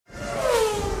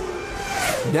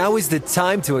Now is the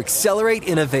time to accelerate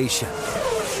innovation.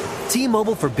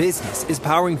 T-Mobile for Business is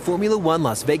powering Formula One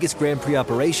Las Vegas Grand Prix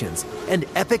operations and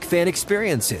epic fan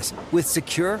experiences with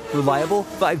secure, reliable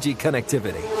 5G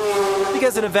connectivity.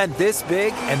 Because an event this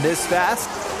big and this fast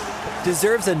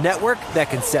deserves a network that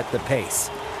can set the pace.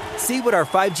 See what our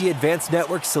 5G advanced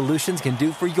network solutions can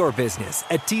do for your business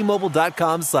at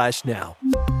T-Mobile.com/now.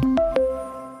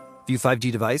 View 5G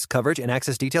device coverage and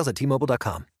access details at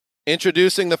T-Mobile.com.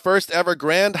 Introducing the first ever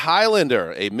Grand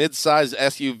Highlander, a mid-sized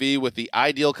SUV with the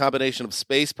ideal combination of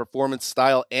space, performance,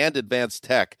 style, and advanced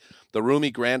tech. The roomy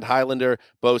Grand Highlander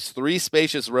boasts 3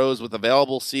 spacious rows with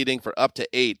available seating for up to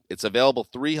 8. Its available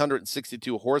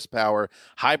 362 horsepower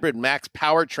hybrid max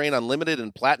powertrain, unlimited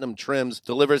and platinum trims,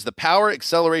 delivers the power,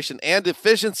 acceleration, and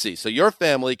efficiency so your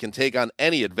family can take on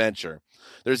any adventure.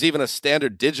 There's even a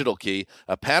standard digital key,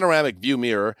 a panoramic view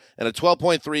mirror, and a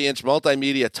 12.3-inch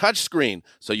multimedia touchscreen,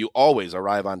 so you always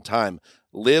arrive on time.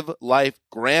 Live life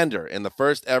grander in the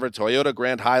first ever Toyota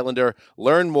Grand Highlander.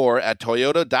 Learn more at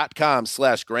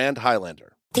toyota.com/Grand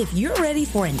Highlander. If you're ready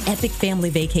for an epic family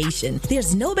vacation,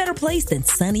 there's no better place than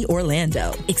sunny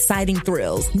Orlando. Exciting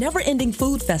thrills, never-ending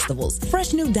food festivals,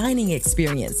 fresh new dining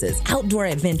experiences, outdoor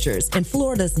adventures, and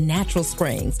Florida's natural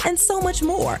springs, and so much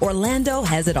more. Orlando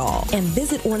has it all. And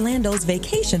Visit Orlando's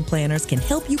vacation planners can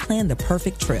help you plan the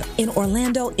perfect trip. In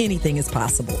Orlando, anything is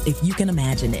possible if you can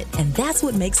imagine it. And that's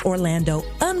what makes Orlando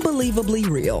unbelievably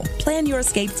real. Plan your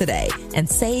escape today and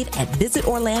save at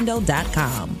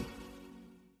visitorlando.com.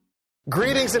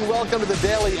 Greetings and welcome to the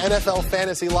Daily NFL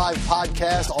Fantasy Live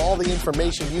podcast. All the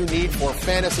information you need for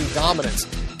fantasy dominance.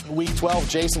 Week 12,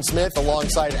 Jason Smith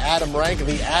alongside Adam Rank,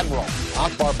 the Admiral,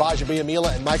 Akbar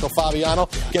Bajabiamila, and Michael Fabiano.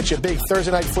 Get you a big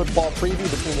Thursday night football preview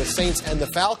between the Saints and the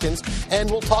Falcons.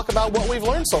 And we'll talk about what we've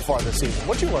learned so far this season.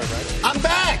 What'd you learn, Rank?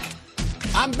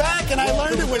 I'm back, and I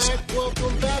learned it was...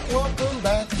 Welcome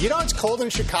back. You know it's cold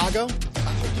in Chicago?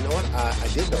 You know what? I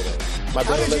did know that. My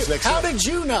brother lives next door. How did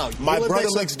you know? My brother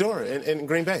lives next door in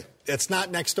Green Bay. It's not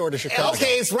next door to Chicago.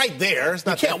 Okay, it's right there. It's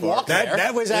not you can't walk there.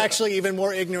 That was actually even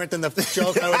more ignorant than the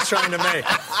joke I was trying to make.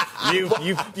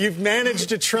 You've managed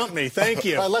to trump me. Thank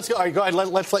you. All right, let's go. All right, go ahead.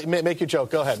 Let's make your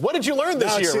joke. Go ahead. What did you learn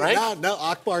this year, right? No,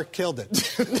 Akbar killed it.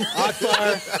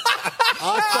 Akbar,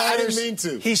 I didn't mean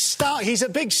to. He's a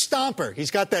big stomper.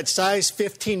 He's got that size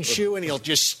 15 shoe, and he'll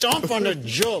just stomp on a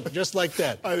joke just like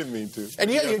that. I didn't mean to. And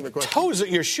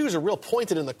your shoes are real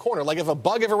pointed in the corner. Like if a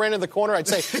bug ever ran in the corner, I'd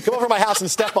say, come over to my house and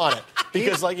step on it.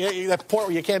 Because like that point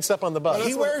where you can't step on the bug.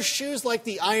 He wears shoes like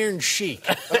the Iron Sheik.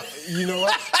 You know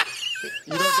what?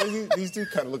 These do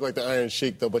kind of look like the Iron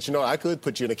Sheik, though. But, I could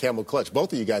put you in a camel clutch,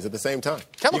 both of you guys at the same time.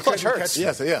 Camel clutch hurts.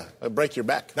 Yes, I'd break your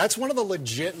back. That's one of the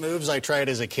legit moves I tried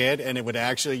as a kid, and it would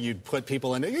actually, you'd put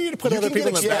people in, you'd put other people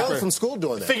in the back. From school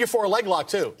doing that. Figure 4 leg lock,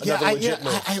 too. Another legit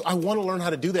move. I want to learn how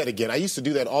to do that again. I used to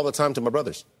do that all the time to my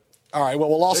brothers. All right, well,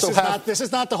 we'll also This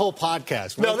is not the whole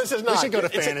podcast. No, this is not. We should go to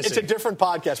fantasy. It's a different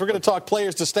podcast. We're going to talk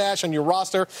players to stash on your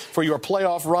roster for your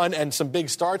playoff run and some big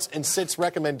starts and sits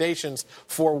recommendations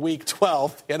for Week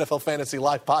 12. The NFL Fantasy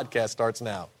Live podcast starts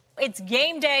now. It's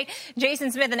game day.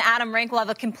 Jason Smith and Adam Rank will have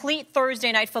a complete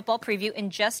Thursday night football preview in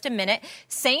just a minute.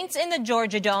 Saints in the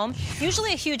Georgia Dome.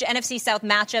 Usually a huge NFC South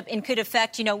matchup and could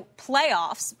affect,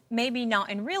 playoffs. Maybe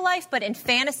not in real life, but in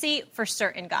fantasy for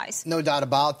certain guys. No doubt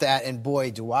about that. And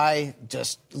boy, do I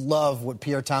just love what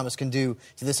Pierre Thomas can do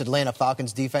to this Atlanta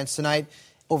Falcons defense tonight.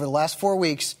 Over the last 4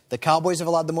 weeks, the Cowboys have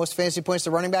allowed the most fantasy points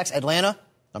to running backs. Atlanta,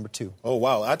 number 2. Oh,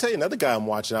 wow. I'll tell you another guy I'm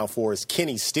watching out for is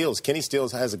Kenny Stills. Kenny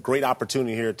Stills has a great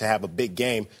opportunity here to have a big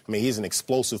game. I mean, he's an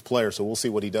explosive player, so we'll see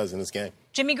what he does in this game.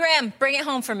 Jimmy Graham, bring it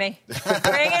home for me.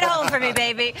 Bring it home for me,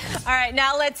 baby. All right,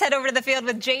 now let's head over to the field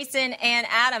with Jason and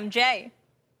Adam. Jay.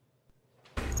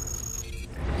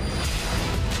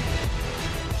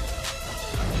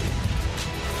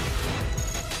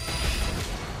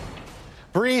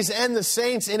 Breeze and the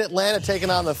Saints in Atlanta taking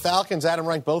on the Falcons. Adam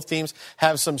Rank, both teams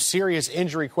have some serious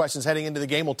injury questions heading into the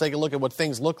game. We'll take a look at what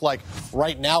things look like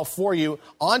right now for you.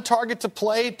 On target to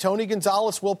play, Tony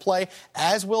Gonzalez will play,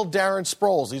 as will Darren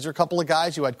Sproles. These are a couple of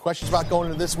guys you had questions about going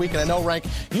into this week, and I know, Rank,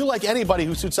 you like anybody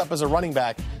who suits up as a running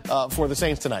back for the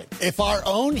Saints tonight. If our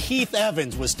own Heath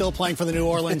Evans was still playing for the New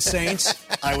Orleans Saints,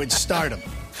 I would start him.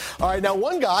 All right, now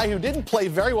one guy who didn't play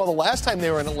very well the last time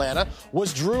they were in Atlanta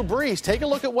was Drew Brees. Take a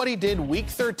look at what he did Week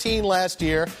 13 last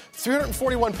year.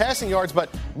 341 passing yards, but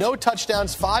no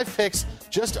touchdowns, 5 picks,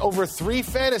 just over 3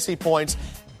 fantasy points.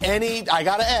 I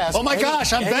got to ask. Oh, my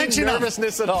gosh, I'm benching him.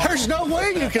 Nervousness at all? There's no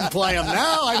way you can play him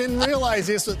now. I didn't realize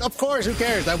this. Of course, who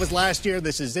cares? That was last year.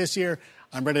 This is this year.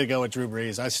 I'm ready to go with Drew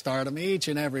Brees. I start him each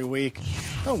and every week.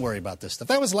 Don't worry about this stuff.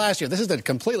 That was last year. This is a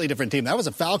completely different team. That was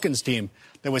a Falcons team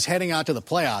that was heading out to the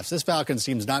playoffs. This Falcons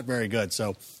team's not very good,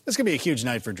 so this could be a huge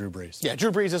night for Drew Brees. Yeah,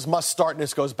 Drew Brees'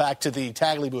 must-startness goes back to the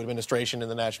Tagliabue administration in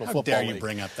the National Football League. How dare you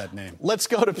bring up that name? Let's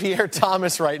go to Pierre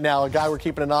Thomas right now, a guy we're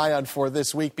keeping an eye on for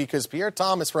this week, because Pierre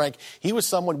Thomas, Frank, he was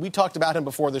someone, we talked about him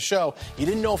before the show. You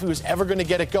didn't know if he was ever going to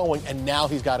get it going, and now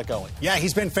he's got it going. Yeah,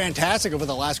 he's been fantastic over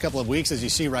the last couple of weeks, as you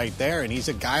see right there, and he's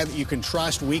a guy that you can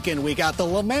trust week in, week out. The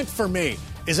lament for me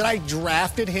is that I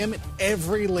drafted him in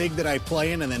every league that I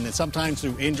play in, and then sometimes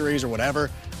through injuries or whatever,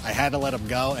 I had to let him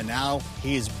go, and now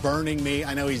he is burning me.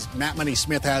 I know Matt Money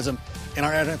Smith has him in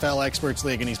our NFL Experts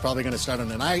League, and he's probably going to start him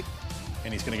tonight,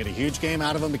 and he's going to get a huge game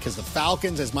out of him because the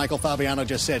Falcons, as Michael Fabiano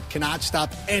just said, cannot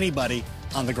stop anybody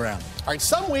on the ground. All right,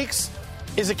 some weeks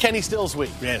is a Kenny Stills week.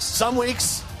 Yes. Some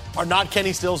weeks are not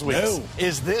Kenny Stills weeks. No.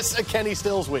 Is this a Kenny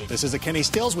Stills week? This is a Kenny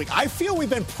Stills week. I feel we've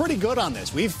been pretty good on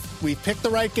this. We've picked the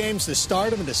right games to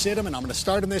start him and to sit him, and I'm going to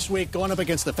start him this week going up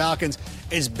against the Falcons.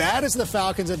 As bad as the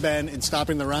Falcons have been in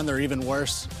stopping the run, they're even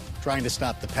worse trying to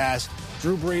stop the pass.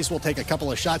 Drew Brees will take a couple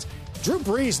of shots. Drew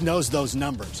Brees knows those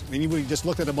numbers. I mean, we just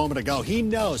looked at it a moment ago. He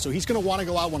knows, so he's going to want to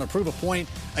go out, want to prove a point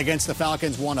against the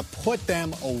Falcons, want to put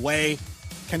them away.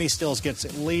 Kenny Stills gets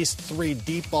at least 3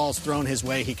 deep balls thrown his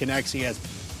way. He connects. He has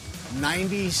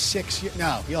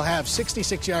he'll have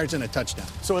 66 yards and a touchdown.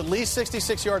 So at least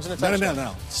 66 yards and a touchdown?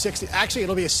 No. 60. Actually,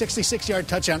 it'll be a 66-yard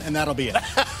touchdown, and that'll be it. All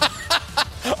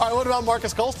right, what about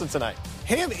Marcus Colston tonight?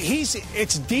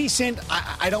 It's decent.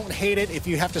 I don't hate it if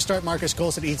you have to start Marcus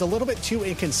Colston. He's a little bit too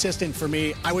inconsistent for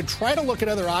me. I would try to look at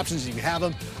other options if you have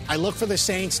them. I look for the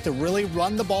Saints to really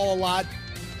run the ball a lot.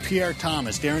 Pierre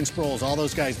Thomas, Darren Sproles, all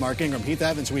those guys, Mark Ingram, Heath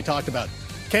Evans, who we talked about.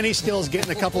 Kenny Stills getting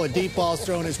a couple of deep balls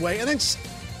thrown his way. And then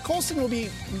Colston will be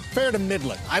fair to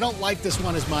middling. I don't like this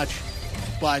one as much,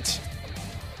 but...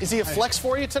 Is he a flex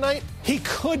for you tonight? He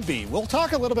could be. We'll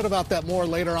talk a little bit about that more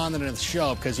later on in the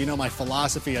show because, my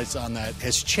philosophy on that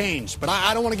has changed. But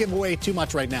I don't want to give away too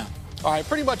much right now. All right,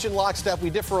 pretty much in lockstep. We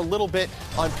differ a little bit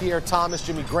on Pierre Thomas.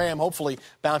 Jimmy Graham hopefully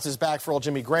bounces back for all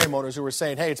Jimmy Graham owners who were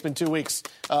saying, hey, it's been 2 weeks.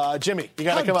 Jimmy, you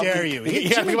got to come up. How dare you? You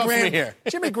got to come up for me here.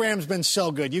 Jimmy Graham's been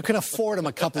so good. You can afford him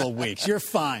a couple of weeks. You're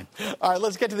fine. All right,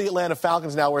 let's get to the Atlanta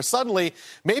Falcons now, where suddenly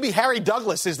maybe Harry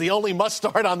Douglas is the only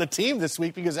must-start on the team this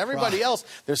week because everybody else,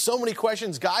 there's so many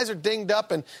questions. Guys are dinged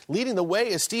up, and leading the way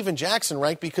is Steven Jackson,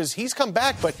 right? Because he's come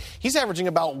back, but he's averaging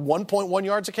about 1.1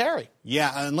 yards a carry.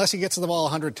 Yeah, unless he gets to the ball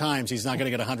 100 times, he's not going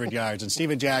to get 100 yards. And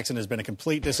Steven Jackson has been a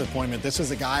complete disappointment. This is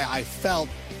a guy I felt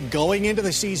going into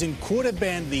the season could have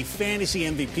been the fantasy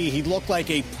MVP. He looked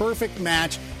like a perfect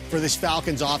match for this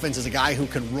Falcons offense as a guy who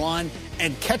can run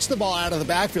and catch the ball out of the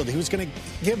backfield. He was going to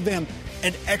give them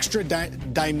an extra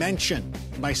dimension.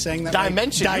 Am I saying that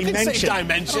dimension? Right? Dimension. You can say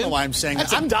dimension. I don't know why I'm saying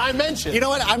That's that. That's a dimension. You know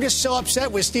what? I'm just so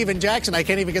upset with Steven Jackson. I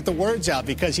can't even get the words out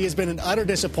because he has been an utter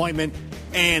disappointment.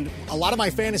 And a lot of my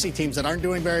fantasy teams that aren't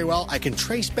doing very well, I can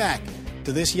trace back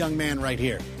to this young man right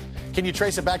here. Can you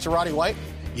trace it back to Roddy White?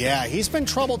 Yeah, he's been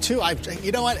trouble too.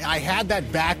 You know what? I had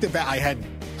that back-to-back.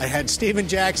 I had Steven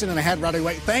Jackson and I had Roddy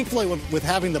White. Thankfully, with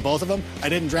having the both of them, I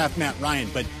didn't draft Matt Ryan.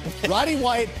 But Roddy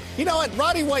White, you know what?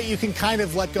 Roddy White you can kind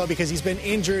of let go because he's been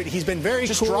injured. He's been very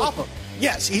Just cool. drop him.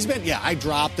 Yes, I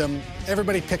dropped him.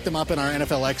 Everybody picked him up in our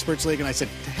NFL Experts League, and I said,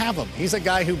 have him. He's a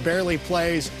guy who barely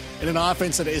plays in an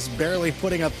offense that is barely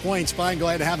putting up points. Fine, go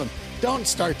ahead and have him. Don't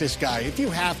start this guy. If you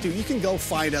have to, you can go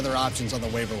find other options on the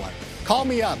waiver wire. Call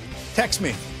me up. Text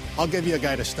me. I'll give you a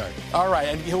guy to start. All right,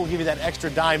 and he'll give you that extra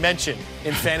dimension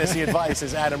in fantasy advice,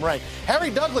 is Adam Rank. Harry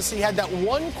Douglas, he had that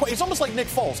one, it's almost like Nick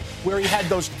Foles, where he had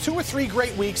those 2 or 3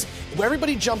 great weeks where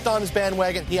everybody jumped on his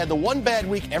bandwagon. He had the one bad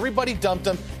week, everybody dumped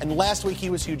him, and last week he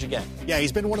was huge again. Yeah,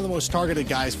 he's been one of the most targeted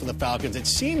guys for the Falcons. It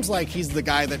seems like he's the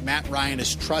guy that Matt Ryan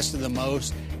has trusted the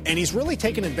most, and he's really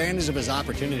taken advantage of his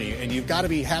opportunity, and you've got to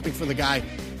be happy for the guy.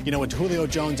 With Julio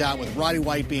Jones out, with Roddy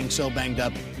White being so banged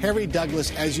up, Harry Douglas,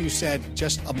 as you said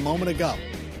just a moment ago,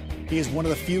 he is one of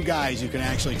the few guys you can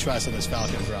actually trust in this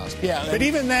Falcons roster. Yeah, but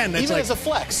even then, even as a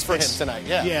flex for him tonight.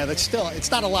 Yeah, that's still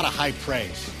it's not a lot of high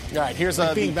praise. All right, here's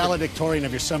like being valedictorian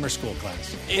of your summer school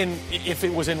class. If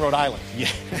it was in Rhode Island. Yeah.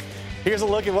 Here's a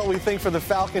look at what we think for the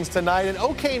Falcons tonight. An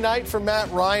okay night for Matt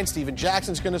Ryan. Steven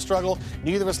Jackson's going to struggle.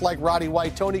 Neither of us like Roddy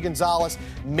White. Tony Gonzalez,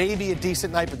 maybe a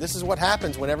decent night, but this is what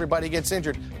happens when everybody gets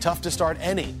injured. Tough to start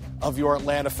any of your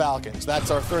Atlanta Falcons. That's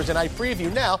our Thursday night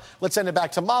preview. Now, let's send it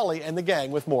back to Molly and the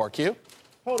gang with more. Q.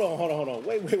 Hold on.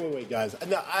 Wait, guys.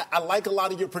 Now, I like a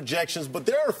lot of your projections, but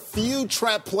there are a few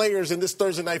trap players in this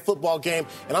Thursday night football game,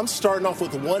 and I'm starting off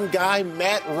with one guy,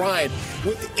 Matt Ryan.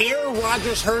 With Aaron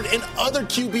Rodgers hurt and other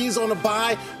QBs on the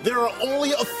bye, there are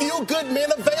only a few good men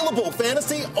available.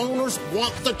 Fantasy owners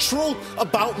want the truth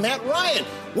about Matt Ryan.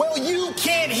 Well, you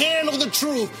can't handle the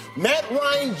truth. Matt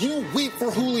Ryan, you weep for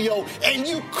Julio, and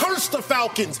you curse the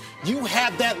Falcons. You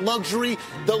have that luxury,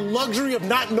 the luxury of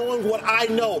not knowing what I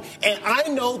know. And I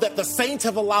know that the Saints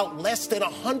have allowed less than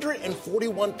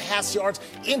 141 pass yards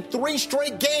in 3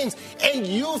 straight games, and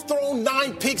you've thrown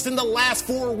 9 picks in the last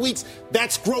 4 weeks.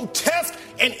 That's grotesque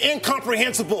and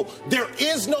incomprehensible. There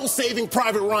is no saving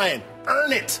Private Ryan.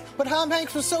 Earn it. But Tom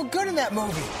Hanks was so good in that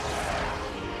movie.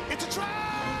 It's a trap.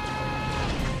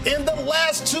 In the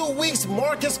last 2 weeks,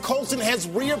 Marcus Colston has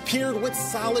reappeared with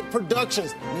solid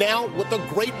productions. Now, with a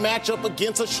great matchup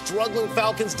against a struggling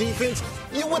Falcons defense,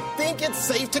 you would think it's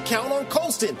safe to count on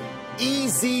Colston.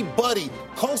 Easy, buddy.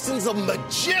 Colston's a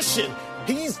magician.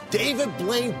 He's David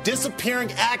Blaine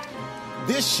disappearing act.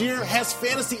 This year has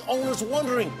fantasy owners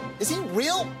wondering, is he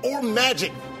real or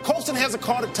magic? Colston hasn't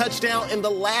caught a touchdown in the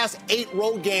last 8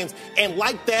 road games, and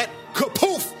like that,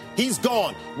 kapoof! He's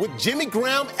gone. With Jimmy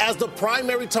Graham as the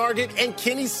primary target and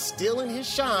Kenny still in his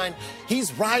shine,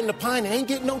 he's riding the pine and ain't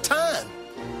getting no time.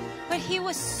 But he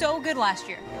was so good last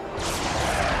year.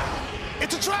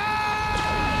 It's a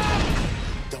trap!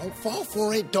 Don't fall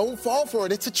for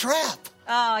it. It's a trap.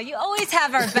 Oh, you always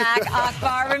have our back,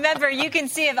 Akbar. Remember, you can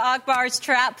see if Akbar's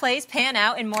trap plays pan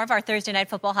out in more of our Thursday Night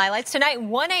Football highlights tonight,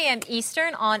 1 a.m.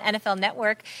 Eastern on NFL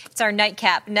Network. It's our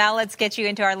nightcap. Now let's get you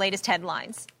into our latest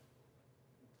headlines.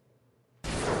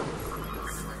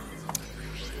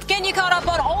 Getting you caught up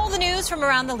on all the news from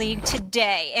around the league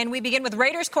today. And we begin with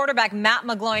Raiders quarterback Matt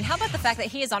McGloin. How about the fact that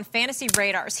he is on fantasy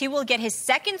radars? He will get his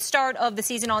second start of the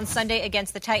season on Sunday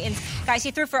against the Titans. Guys,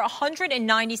 he threw for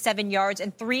 197 yards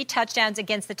and 3 touchdowns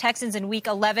against the Texans in Week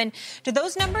 11. Do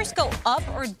those numbers go up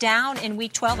or down in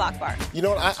Week 12, Akbar? You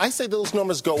know what? I say those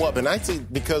numbers go up. And I say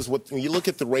because when you look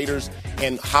at the Raiders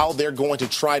and how they're going to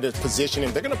try to position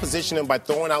him, they're going to position him by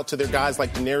throwing out to their guys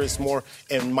like Denarius Moore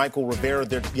and Michael Rivera,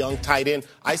 their young tight end.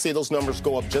 I say those numbers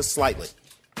go up just slightly.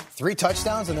 3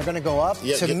 touchdowns and they're going to go up.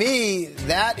 Yeah, to me,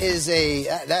 that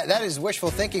is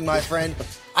wishful thinking, my friend.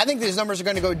 I think these numbers are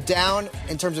going to go down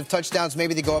in terms of touchdowns.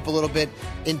 Maybe they go up a little bit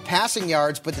in passing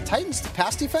yards, but the Titans'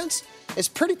 pass defense is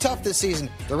pretty tough this season.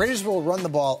 The Raiders will run the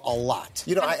ball a lot.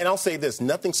 You know, and I'll say this.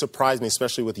 Nothing surprised me,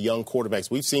 especially with young quarterbacks.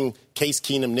 We've seen Case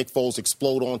Keenum, Nick Foles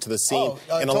explode onto the scene.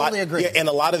 And totally agree. Yeah, and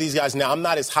a lot of these guys, now I'm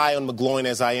not as high on McGloin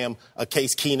as I am a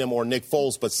Case Keenum or Nick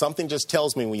Foles, but something just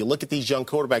tells me when you look at these young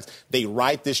quarterbacks, they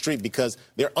ride this streak because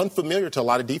they're unfamiliar to a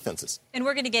lot of defenses. And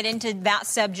we're going to get into that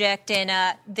subject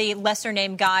and the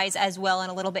lesser-named guys as well in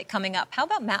a little bit coming up. How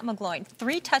about Matt McGloin?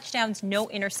 3 touchdowns, no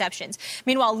interceptions.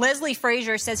 Meanwhile, Leslie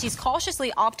Frazier says he's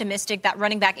cautiously optimistic that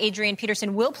running back Adrian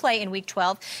Peterson will play in Week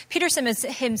 12. Peterson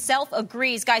himself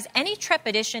agrees. Guys, any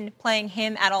trepidation playing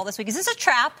him at all this week? Is this a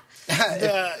trap?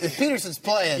 If Peterson's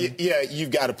playing. Yeah,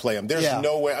 you've got to play him. There's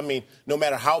no way. I mean, no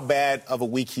matter how bad of a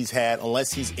week he's had,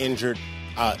 unless he's injured,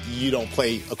 you don't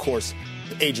play, of course,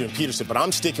 Adrian Peterson. But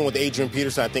I'm sticking with Adrian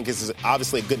Peterson. I think this is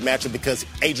obviously a good matchup because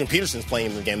Adrian Peterson's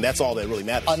playing in the game. That's all that really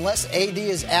matters. Unless AD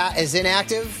is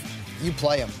inactive, you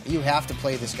play him. You have to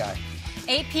play this guy.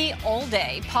 AP all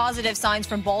day. Positive signs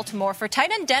from Baltimore for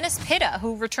tight end Dennis Pitta,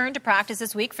 who returned to practice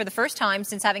this week for the first time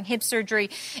since having hip surgery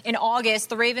in August.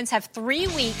 The Ravens have 3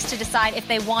 weeks to decide if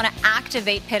they want to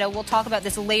activate Pitta. We'll talk about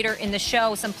this later in the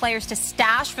show. Some players to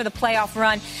stash for the playoff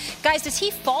run. Guys, does he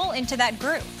fall into that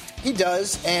group? He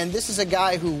does, and this is a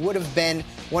guy who would have been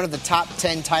one of the top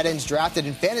 10 tight ends drafted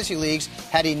in fantasy leagues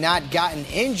had he not gotten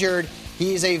injured.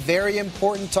 He's a very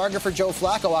important target for Joe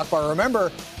Flacco, Akbar.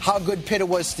 Remember how good Pitta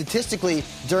was statistically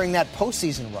during that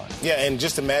postseason run. Yeah, and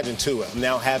just imagine, too,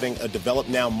 now having a developed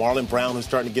now Marlon Brown who's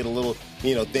starting to get a little,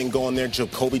 thing going there.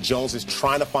 Jacoby Jones is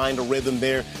trying to find a rhythm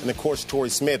there. And, of course, Torrey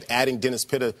Smith adding Dennis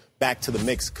Pitta back to the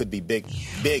mix could be big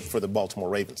for the Baltimore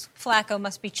Ravens. Flacco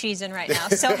must be cheesing right now.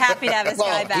 So happy to have his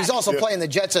guy back. He's also playing the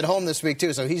Jets at home this week,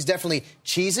 too, so he's definitely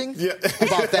cheesing. Yeah. How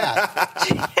about that?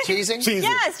 Cheesing?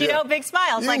 Yes, big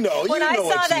smiles. When I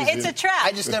saw that, it's a trap.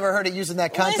 I just never heard it used in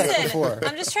that context before.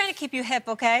 I'm just trying to keep you hip,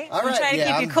 okay? All right. I'm trying to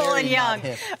keep you cool and young.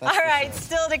 All right,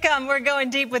 still to come, we're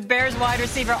going deep with Bears wide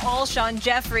receiver Alshon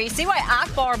Jeffrey. See why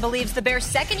Akbar believes the Bears'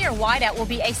 second-year wideout will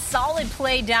be a solid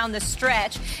play down the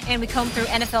stretch. And we comb through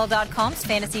NFL.com's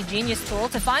Fantasy Genius tool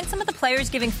to find some of the players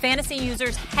giving fantasy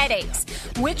users headaches.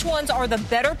 Which ones are the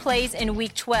better plays in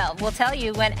Week 12? We'll tell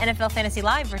you when NFL Fantasy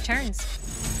Live returns.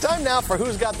 Time now for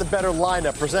Who's Got the Better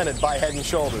Lineup, presented by Head &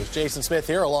 Shoulders. Jason Smith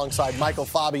here alongside Michael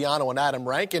Fabiano and Adam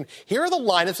Rank. And here are the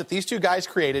lineups that these two guys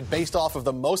created based off of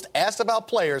the most asked about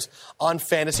players on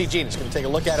Fantasy Genius. Going to take a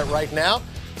look at it right now.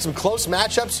 Some close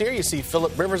matchups here. You see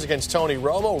Phillip Rivers against Tony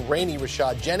Romo, Rainey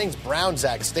Rashad Jennings, Brown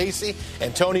Zach Stacy,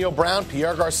 Antonio Brown,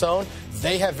 Pierre Garçon.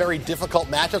 They have very difficult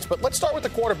matchups, but let's start with the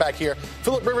quarterback here.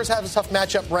 Phillip Rivers has a tough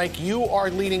matchup. Rank, you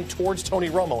are leaning towards Tony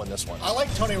Romo in this one. I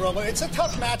like Tony Romo. It's a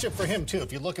tough matchup for him, too.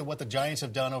 If you look at what the Giants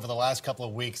have done over the last couple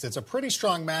of weeks, it's a pretty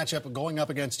strong matchup going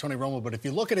up against Tony Romo. But if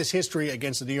you look at his history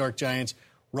against the New York Giants,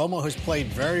 Romo has played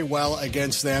very well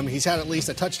against them. He's had at least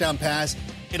a touchdown pass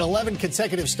in 11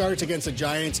 consecutive starts against the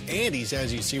Giants, and he's,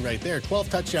 as you see right there, 12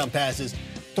 touchdown passes,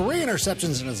 3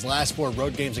 interceptions in his last 4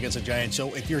 road games against the Giants.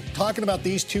 So if you're talking about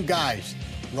these two guys,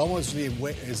 Romo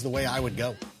is the way I would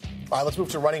go. All right, let's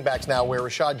move to running backs now, where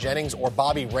Rashad Jennings or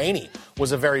Bobby Rainey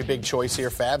was a very big choice here,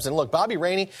 Fabs. And look, Bobby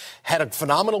Rainey had a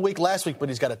phenomenal week last week, but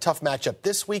he's got a tough matchup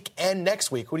this week and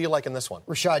next week. Who do you like in this one?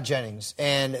 Rashad Jennings.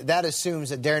 And that assumes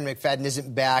that Darren McFadden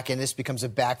isn't back, and this becomes a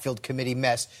backfield committee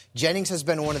mess. Jennings has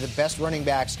been one of the best running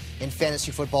backs in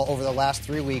fantasy football over the last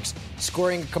 3 weeks,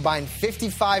 scoring a combined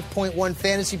 55.1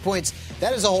 fantasy points.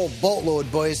 That is a whole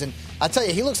boatload, boys. And I'll tell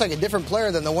you, he looks like a different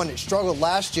player than the one that struggled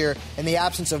last year in the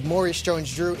absence of Maurice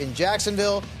Jones-Drew in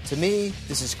Jacksonville. To me,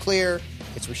 this is clear.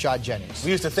 It's Rashad Jennings.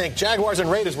 We used to think Jaguars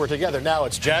and Raiders were together. Now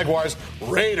it's Jaguars.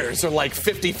 Raiders are like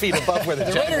 50 feet above where the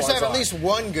Jaguars Raiders have are. at least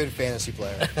one good fantasy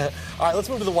player. All right, let's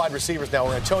move to the wide receivers now,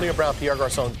 where Antonio Brown, Pierre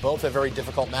Garçon both have very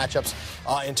difficult matchups.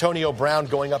 Antonio Brown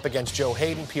going up against Joe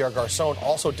Hayden. Pierre Garçon,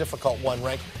 also difficult one.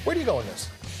 Rank, where do you go in this?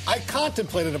 I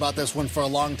contemplated about this one for a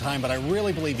long time, but I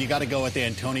really believe you got to go with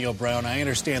Antonio Brown. I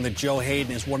understand that Joe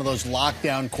Hayden is one of those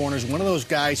lockdown corners, one of those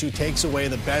guys who takes away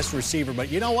the best receiver. But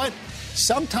you know what?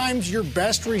 Sometimes your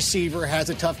best receiver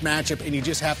has a tough matchup, and you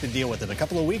just have to deal with it. A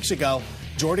couple of weeks ago,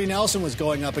 Jordy Nelson was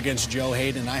going up against Joe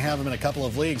Hayden. I have him in a couple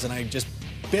of leagues, and I just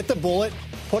bit the bullet,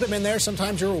 put him in there.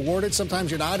 Sometimes you're rewarded,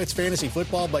 sometimes you're not. It's fantasy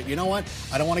football, but you know what?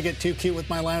 I don't want to get too cute with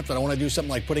my lineup. I don't want to do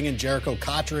something like putting in Jericho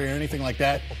Cotchery or anything like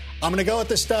that. I'm going to go with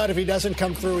the stud. If he doesn't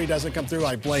come through, he doesn't come through.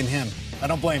 I blame him. I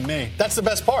don't blame me. That's the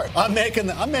best part. I'm making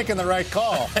the right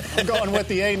call. I'm going with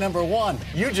the number 1.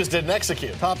 You just didn't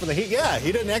execute. Top of the heat. Yeah,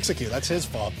 he didn't execute. That's his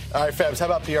fault. All right, Fabs, how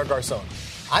about Pierre Garçon?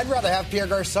 I'd rather have Pierre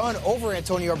Garçon over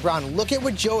Antonio Brown. Look at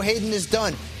what Joe Hayden has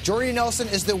done. Jordy Nelson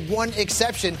is the one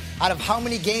exception out of how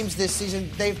many games this season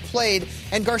they've played.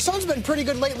 And Garçon's been pretty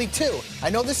good lately, too. I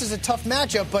know this is a tough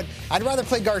matchup, but I'd rather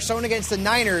play Garçon against the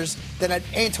Niners than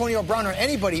Antonio Brown or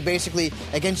anybody, basically,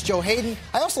 against Joe Hayden.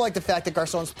 I also like the fact that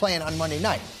Garçon's playing on Monday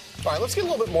night. All right, let's get a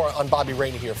little bit more on Bobby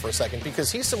Rainey here for a second,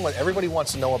 because he's someone everybody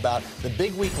wants to know about. The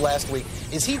big week last week.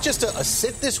 Is he just a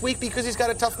sit this week because he's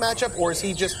got a tough matchup, or is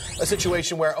he just a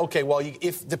situation where, okay, well,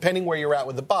 if depending where you're at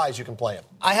with the buys, you can play him?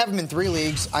 I have him in 3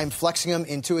 leagues. I'm flexing him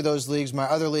in 2 of those leagues. My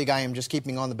other league, I am just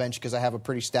keeping on the bench because I have a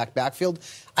pretty stacked backfield.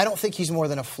 I don't think he's more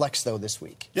than a flex, though, this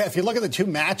week. Yeah, if you look at the 2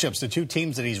 matchups, the 2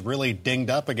 teams that he's really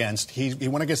dinged up against, he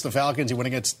went against the Falcons, he went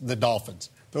against the Dolphins.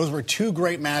 Those were 2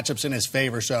 great matchups in his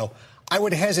favor, so I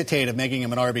would hesitate at making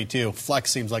him an RB2.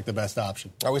 Flex seems like the best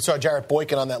option. All right, we saw Jarrett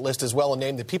Boykin on that list as well, a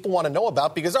name that people want to know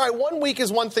about because, all right, 1 week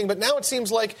is one thing, but now it seems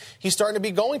like he's starting to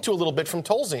be going to a little bit from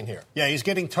Tolzien here. Yeah, he's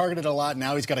getting targeted a lot.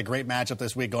 Now he's got a great matchup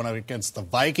this week going up against the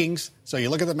Vikings. So you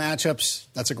look at the matchups,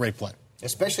 that's a great play.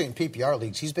 Especially in PPR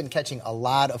leagues. He's been catching a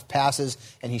lot of passes,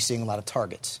 and he's seeing a lot of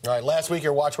targets. All right, last week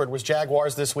your watchword was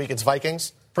Jaguars. This week it's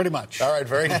Vikings. Pretty much. All right,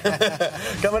 very good.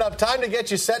 Coming up, time to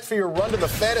get you set for your run to the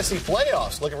fantasy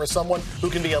playoffs. Looking for someone who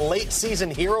can be a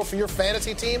late-season hero for your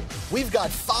fantasy team? We've got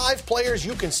 5 players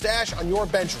you can stash on your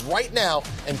bench right now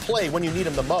and play when you need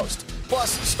them the most. Plus,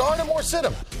 start them or sit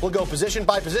them. We'll go position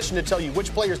by position to tell you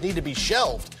which players need to be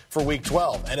shelved for Week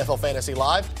 12. NFL Fantasy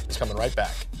Live is coming right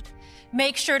back.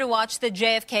 Make sure to watch the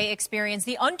JFK Experience,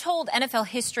 the untold NFL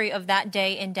history of that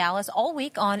day in Dallas, all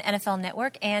week on NFL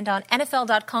Network and on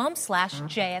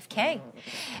NFL.com/JFK.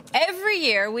 Every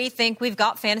year we think we've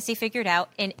got fantasy figured out,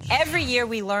 and every year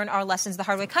we learn our lessons the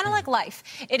hard way, kind of like life.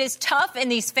 It is tough in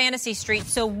these fantasy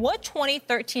streets, so what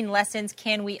 2013 lessons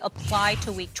can we apply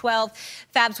to Week 12?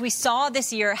 Fabs, we saw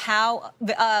this year how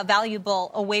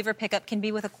valuable a waiver pickup can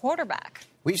be with a quarterback.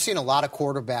 We've seen a lot of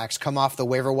quarterbacks come off the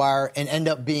waiver wire and end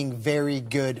up being very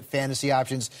good fantasy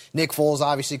options. Nick Foles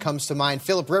obviously comes to mind.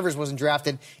 Phillip Rivers wasn't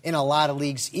drafted in a lot of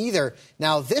leagues either.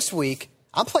 Now, this week,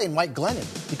 I'm playing Mike Glennon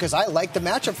because I like the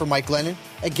matchup for Mike Glennon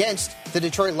against the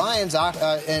Detroit Lions.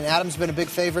 And Adam's been a big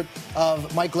favorite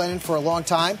of Mike Glennon for a long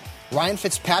time. Ryan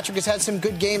Fitzpatrick has had some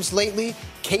good games lately.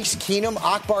 Case Keenum,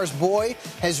 Akbar's boy,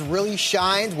 has really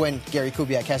shined when Gary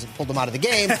Kubiak hasn't pulled him out of the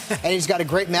game. And he's got a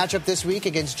great matchup this week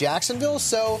against Jacksonville.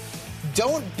 So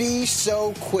don't be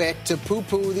so quick to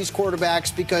poo-poo these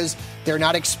quarterbacks because they're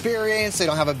not experienced, they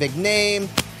don't have a big name.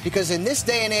 Because in this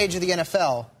day and age of the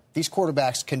NFL, these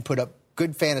quarterbacks can put up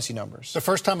good fantasy numbers. The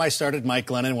first time I started Mike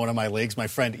Glennon in one of my leagues, my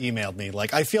friend emailed me,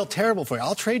 like, I feel terrible for you.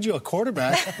 I'll trade you a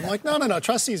quarterback. I'm like, no,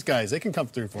 trust these guys. They can come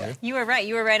through for you. You were right.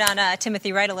 You were right on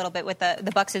Timothy Wright a little bit with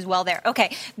the Bucs as well there.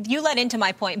 Okay, you led into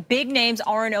my point. Big names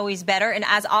aren't always better. And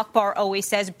as Akbar always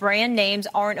says, brand names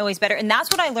aren't always better. And that's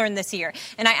what I learned this year.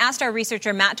 And I asked our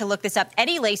researcher, Matt, to look this up.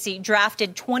 Eddie Lacy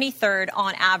drafted 23rd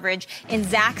on average and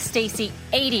Zach Stacy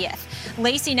 80th.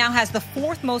 Lacy now has the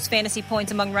 4th most fantasy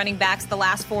points among running backs the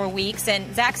last 4 weeks.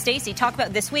 And Zach Stacy, talk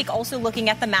about this week, also looking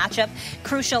at the matchup,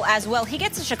 crucial as well. He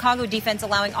gets the Chicago defense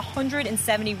allowing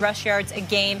 170 rush yards a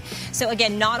game. So,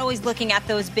 again, not always looking at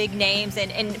those big names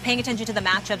and paying attention to the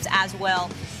matchups as well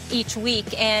each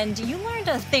week. And you learned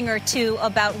a thing or two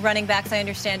about running backs, I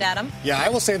understand, Adam. Yeah, I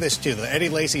will say this, too. The Eddie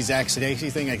Lacy, Zach Stacy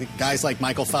thing, guys like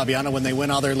Michael Fabiano, when they win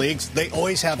all their leagues, they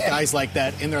always have guys like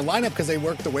that in their lineup because they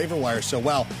work the waiver wire so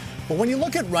well. But when you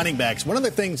look at running backs, one of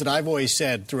the things that I've always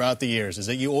said throughout the years is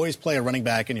that you always play a running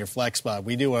back in your flex spot.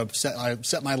 I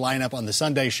set my lineup on the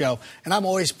Sunday show, and I'm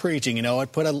always preaching, I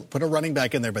put a running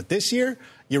back in there. But this year,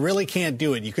 you really can't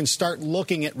do it. You can start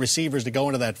looking at receivers to go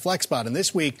into that flex spot. And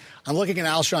this week, I'm looking at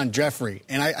Alshon Jeffrey.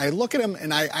 And I look at him,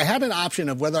 and I had an option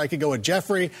of whether I could go with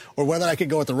Jeffrey or whether I could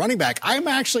go with the running back. I'm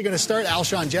actually going to start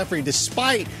Alshon Jeffrey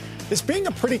despite this being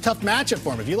a pretty tough matchup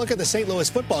for him. If you look at the St. Louis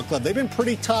Football Club, they've been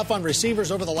pretty tough on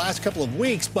receivers over the last couple of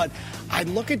weeks. But I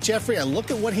look at Jeffrey, I look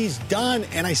at what he's done,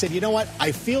 and I said, you know what?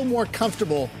 I feel more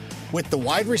comfortable with the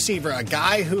wide receiver, a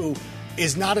guy who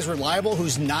is not as reliable,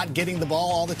 who's not getting the ball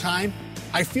all the time.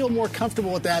 I feel more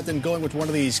comfortable with that than going with one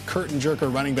of these curtain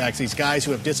jerker running backs, these guys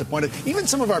who have disappointed. Even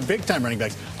some of our big-time running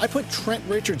backs. I put Trent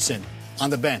Richardson on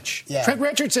the bench. Yeah. Trent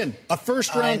Richardson, a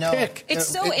first-round pick. It's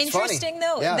so interesting,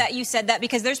 though, that you said that,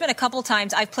 because there's been a couple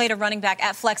times I've played a running back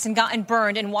at flex and gotten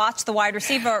burned and watched the wide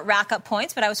receiver rack up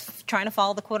points, but I was trying to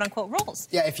follow the quote-unquote rules.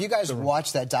 Yeah, if you guys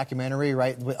watch that documentary,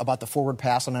 right, about the forward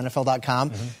pass on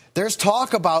NFL.com, there's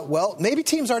talk about, well, maybe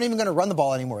teams aren't even going to run the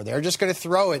ball anymore. They're just going to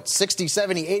throw it 60,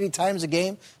 70, 80 times a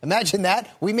game. Imagine that.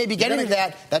 We may be getting to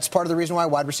that. That's part of the reason why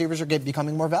wide receivers are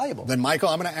becoming more valuable. Then, Michael,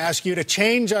 I'm going to ask you to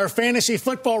change our fantasy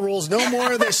football rules. No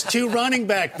more of this two running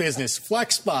back business.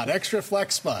 Flex spot, extra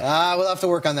flex spot. We'll have to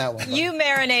work on that one. You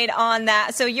marinate on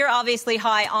that. So you're obviously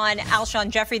high on Alshon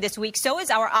Jeffrey this week. So is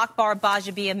our Akbar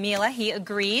Bajabiamila. He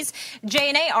agrees.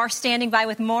 J&A are standing by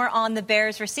with more on the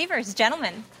Bears receivers.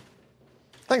 Gentlemen.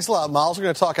 Thanks a lot, Miles. We're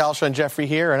going to talk Alshon Jeffrey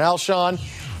here. And Alshon,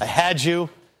 I had you,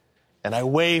 and I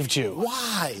waved you.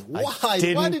 Why? Why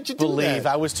did you believe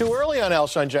I was too early on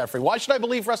Alshon Jeffrey? Why should I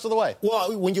believe rest of the way?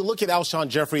 Well, when you look at Alshon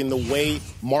Jeffrey and the way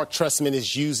Mark Trestman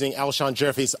is using Alshon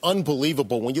Jeffrey, it's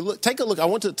unbelievable. When you take a look, I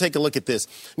want to take a look at this.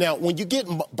 Now, when you get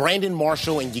Brandon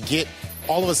Marshall and you get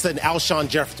all of a sudden Alshon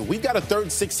Jeffrey, we've got a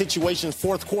 3rd-6 situation,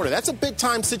 4th quarter. That's a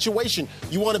big-time situation.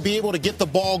 You want to be able to get the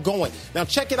ball going. Now,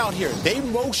 check it out here. They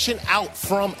motion out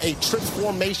from a trips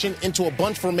formation into a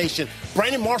bunch formation.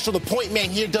 Brandon Marshall, the point man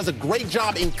here, does a great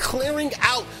job in clearing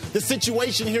out the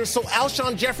situation here so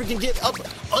Alshon Jeffrey can get up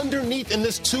underneath in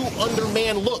this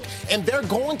 2-under-man look. And they're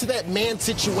going to that man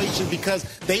situation because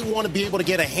they want to be able to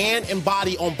get a hand and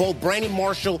body on both Brandon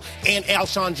Marshall and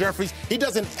Alshon Jeffries. He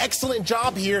does an excellent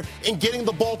job here in getting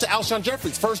the ball to Alshon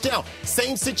Jeffries. First down,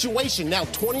 same situation. Now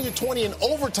 20-20 in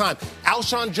overtime.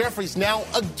 Alshon Jeffries now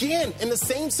again in the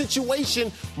same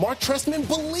situation. Mark Trestman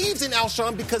believes in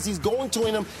Alshon because he's going to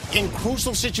him in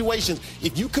crucial situations.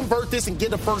 If you convert this and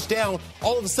get a first down,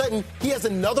 all of a sudden he has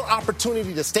another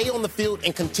opportunity to stay on the field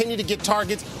and continue to get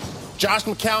targets. Josh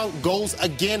McCown goes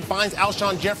again, finds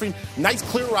Alshon Jeffrey. Nice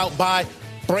clear route by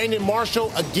Brandon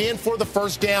Marshall again for the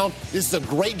first down. This is a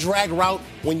great drag route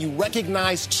when you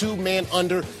recognize 2-man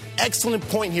under. Excellent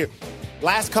point here.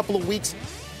 Last couple of weeks,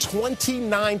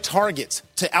 29 targets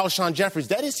to Alshon Jeffries.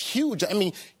 That is huge. I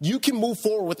mean, you can move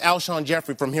forward with Alshon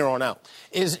Jeffrey from here on out.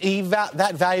 Is he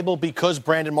that valuable because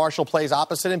Brandon Marshall plays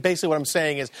opposite him? Basically what I'm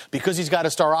saying is because he's got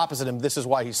a star opposite him, this is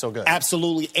why he's so good.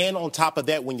 Absolutely. And on top of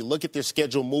that, when you look at their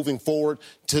schedule moving forward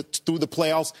through the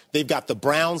playoffs, they've got the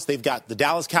Browns, they've got the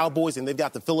Dallas Cowboys, and they've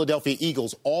got the Philadelphia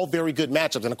Eagles. All very good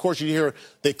matchups. And, of course, you hear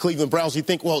the Cleveland Browns, you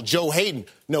think, well, Joe Hayden.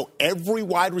 No, every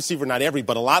wide receiver, not every,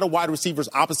 but a lot of wide receivers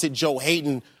opposite Joe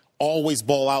Hayden always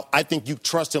ball out. I think you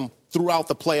trust him throughout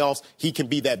the playoffs. He can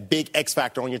be that big X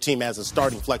factor on your team as a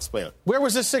starting flex player. Where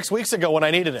was this 6 weeks ago when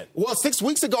I needed it? Well, 6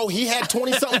 weeks ago, he had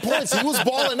 20-something points. He was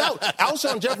balling out.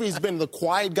 Alshon Jeffrey has been the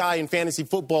quiet guy in fantasy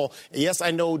football. Yes, I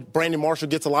know Brandon Marshall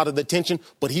gets a lot of the attention,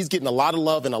 but he's getting a lot of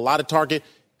love and a lot of target.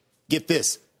 Get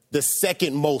this, the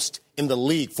second most in the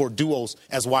league for duos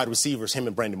as wide receivers, him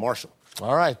and Brandon Marshall.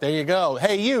 All right, there you go.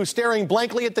 Hey, you staring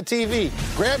blankly at the TV.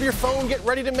 Grab your phone, get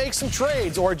ready to make some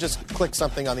trades, or just click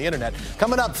something on the internet.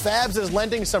 Coming up, Fabs is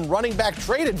lending some running back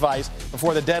trade advice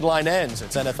before the deadline ends.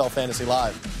 It's NFL Fantasy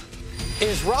Live.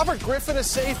 Is Robert Griffin a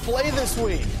safe play this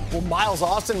week? Will Miles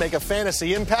Austin make a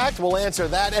fantasy impact? We'll answer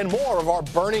that and more of our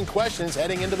burning questions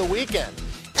heading into the weekend.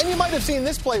 And you might have seen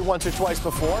this play once or twice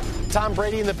before. Tom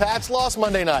Brady and the Pats lost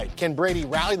Monday night. Can Brady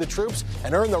rally the troops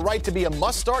and earn the right to be a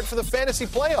must-start for the fantasy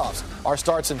playoffs? Our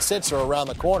starts and sits are around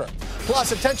the corner.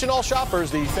 Plus, attention all shoppers,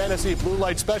 the Fantasy Blue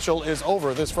Light Special is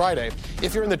over this Friday.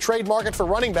 If you're in the trade market for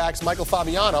running backs, Michael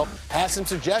Fabiano has some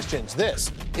suggestions.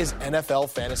 This is NFL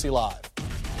Fantasy Live.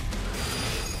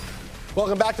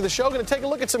 Welcome back to the show. Going to take a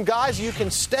look at some guys you can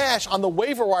stash on the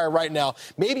waiver wire right now.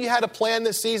 Maybe you had a plan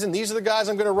this season. These are the guys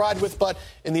I'm going to ride with, but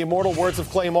in the immortal words of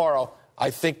Clay Morrow, I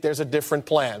think there's a different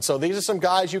plan. So these are some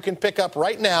guys you can pick up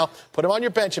right now, put them on your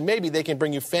bench, and maybe they can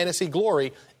bring you fantasy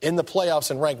glory in the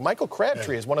playoffs and rank. Michael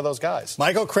Crabtree is one of those guys.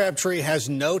 Michael Crabtree has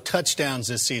no touchdowns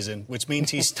this season, which means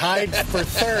he's tied for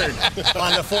third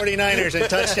on the 49ers in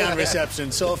touchdown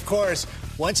reception. So, of course,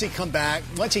 once he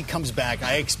comes back,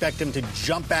 I expect him to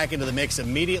jump back into the mix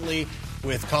immediately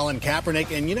with Colin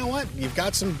Kaepernick. And you know what? You've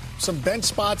got some bench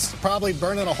spots probably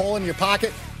burning a hole in your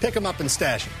pocket. Pick them up and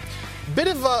stash them. Bit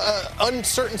of an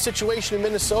uncertain situation in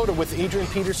Minnesota with Adrian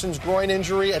Peterson's groin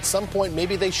injury. At some point,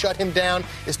 maybe they shut him down.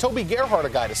 Is Toby Gerhart a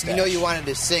guy to stash? You know you wanted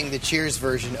to sing the Cheers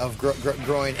version of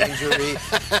groin injury.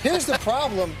 Here's the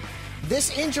problem.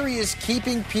 This injury is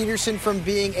keeping Peterson from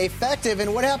being effective.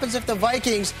 And what happens if the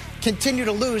Vikings continue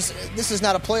to lose? This is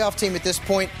not a playoff team at this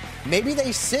point. Maybe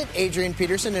they sit Adrian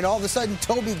Peterson, and all of a sudden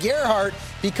Toby Gerhart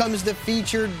becomes the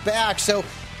featured back. So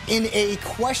in a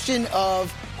question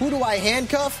of who do I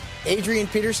handcuff, Adrian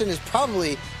Peterson is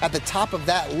probably at the top of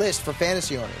that list for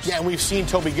fantasy owners. Yeah, and we've seen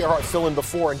Toby Gerhart fill in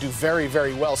before and do very,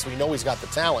 very well, so we know he's got the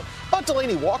talent. How about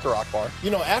Delaney Walker, Akbar?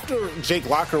 You know, after Jake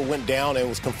Locker went down and it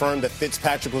was confirmed that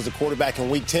Fitzpatrick was the quarterback in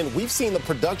Week 10, we've seen the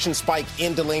production spike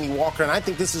in Delaney Walker, and I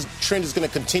think this trend is going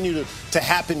to continue to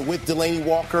happen with Delaney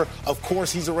Walker. Of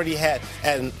course, he's already had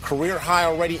a career high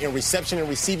already in reception and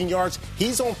receiving yards.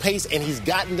 He's on pace, and he's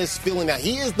gotten this feeling now.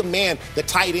 He is the man, the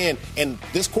tight end, and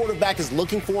this quarterback is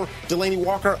looking for Delaney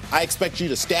Walker. I expect you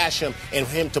to stash him and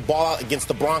him to ball out against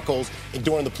the Broncos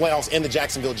during the playoffs and the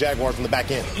Jacksonville Jaguars in the back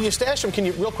end. Can you stash him? Can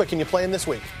you play him this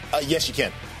week? Yes, you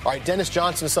can. All right, Dennis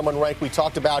Johnson is someone ranked. We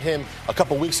talked about him a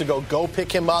couple weeks ago. Go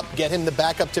pick him up, get him the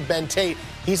backup to Ben Tate.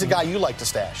 He's a guy you like to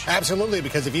stash. Absolutely,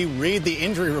 because if you read the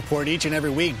injury report each and every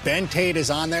week, Ben Tate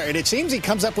is on there, and it seems he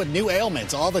comes up with new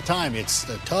ailments all the time. It's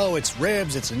the toe, it's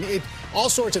ribs, it's all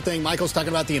sorts of things. Michael's talking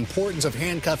about the importance of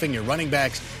handcuffing your running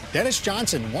backs. Dennis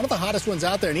Johnson, one of the hottest ones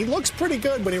out there, and he looks pretty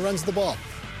good when he runs the ball.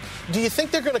 Do you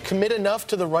think they're going to commit enough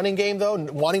to the running game, though,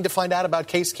 wanting to find out about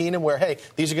Case Keenum, where, hey,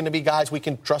 these are going to be guys we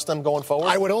can trust them going forward?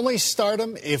 I would only start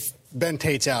him if Ben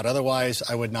Tate's out. Otherwise,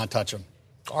 I would not touch him.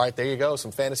 All right, there you go.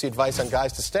 Some fantasy advice on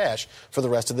guys to stash for the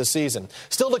rest of the season.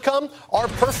 Still to come, our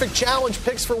perfect challenge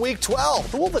picks for Week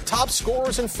 12. Who will the top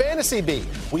scorers in fantasy be?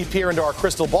 We peer into our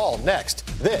crystal ball next.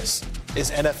 This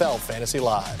is NFL Fantasy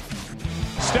Live.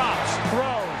 Stops,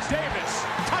 throws, Davis,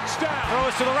 touchdown.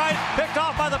 Throws to the right, picked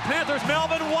off by the Panthers,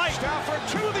 Melvin White. Stafford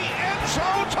to the end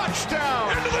zone,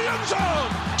 touchdown. Into the end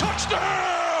zone,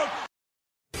 touchdown.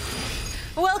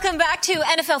 Welcome back to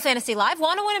NFL Fantasy Live.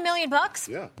 Want to win $1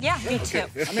 million? Yeah, me too.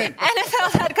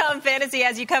 NFL.com Fantasy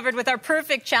has you covered with our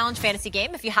perfect challenge fantasy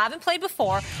game. If you haven't played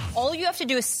before, all you have to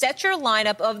do is set your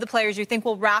lineup of the players you think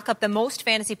will rack up the most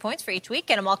fantasy points for each week.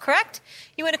 Get them all correct,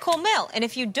 you win a cool meal. And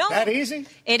if you don't... That easy?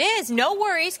 It is. No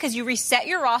worries, because you reset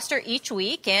your roster each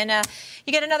week, and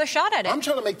you get another shot at it. I'm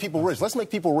trying to make people rich. Let's make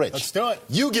people rich. Let's do it.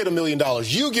 You get $1 million.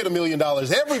 You get $1 million.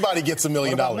 Everybody gets $1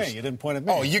 million. What about me? You didn't point at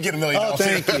me. Oh, you get $1 million. Oh,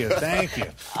 thank you. Thank you.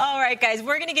 All right, guys,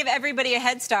 we're going to give everybody a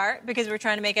head start because we're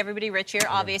trying to make everybody rich here,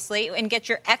 obviously, and get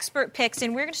your expert picks.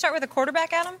 And we're going to start with a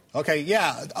quarterback, Adam. Okay,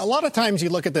 yeah. A lot of times you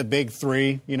look at the big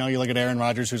three. You know, you look at Aaron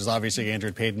Rodgers, who's obviously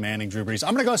Andrew Peyton Manning, Drew Brees.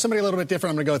 I'm going to go with somebody a little bit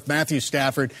different. I'm going to go with Matthew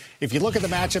Stafford. If you look at the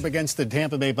matchup against the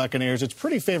Tampa Bay Buccaneers, it's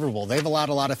pretty favorable. They've allowed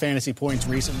a lot of fantasy points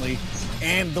recently.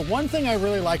 And the one thing I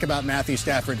really like about Matthew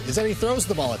Stafford is that he throws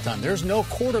the ball a ton. There's no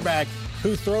quarterback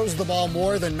who throws the ball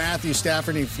more than Matthew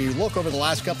Stafford. If you look over the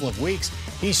last couple of weeks,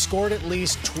 he's scored at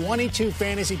least 22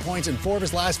 fantasy points in 4 of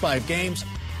his last 5 games.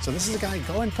 So this is a guy,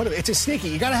 go and put it. It's a sneaky.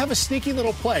 You got to have a sneaky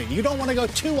little play. You don't want to go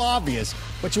too obvious,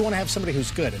 but you want to have somebody who's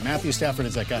good. And Matthew Stafford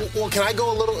is that guy. Well, can I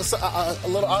go a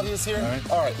little obvious here?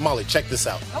 All right, Molly, check this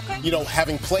out. Okay. You know,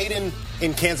 having played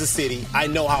in Kansas City, I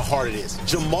know how hard it is.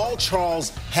 Jamal Charles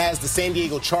has the San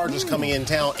Diego Chargers coming in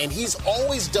town, and he's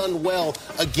always done well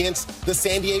against the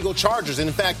San Diego Chargers. And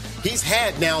in fact, he's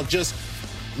had now just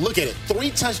Look at it.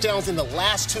 3 touchdowns in the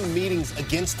last 2 meetings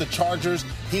against the Chargers.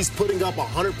 He's putting up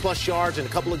 100-plus yards in a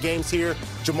couple of games here.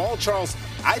 Jamal Charles,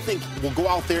 I think, will go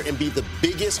out there and be the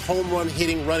biggest home run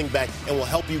hitting running back and will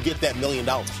help you get that $1 million.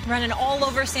 Running all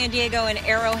over San Diego and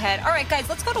Arrowhead. All right, guys,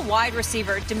 let's go to wide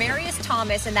receiver. Demaryius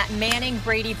Thomas and that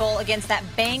Manning-Brady Bowl against that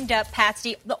banged-up Pats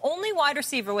D. The only wide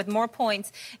receiver with more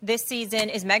points this season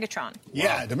is Megatron.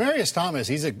 Yeah, Demaryius Thomas,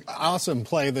 he's an awesome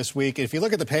play this week. If you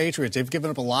look at the Patriots, they've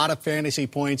given up a lot of fantasy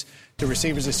points to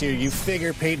receivers this year. You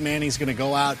figure Peyton Manning's going to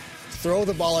go out, throw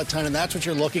the ball a ton, and that's what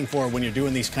you're looking for when you're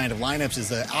doing these kind of lineups is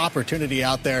the opportunity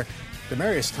out there.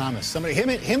 Demaryius Thomas,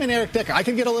 him and Eric Decker. I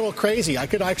could get a little crazy. I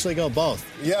could actually go both.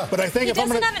 Yeah, but I think he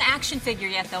doesn't have an action figure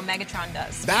yet, though. Megatron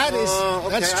does.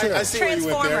 That's true. I see where you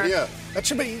went there. Yeah, that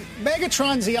should be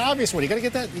Megatron's the obvious one. You got to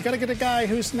get that. You got to get a guy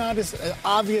who's not as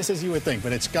obvious as you would think,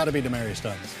 but it's got to be Demaryius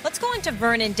Thomas. Let's go into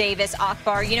Vernon Davis,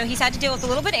 Akbar. You know, he's had to deal with a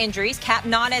little bit of injuries. Cap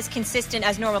not as consistent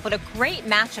as normal, but a great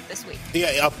matchup this week.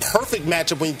 Yeah, a perfect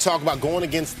matchup when you talk about going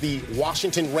against the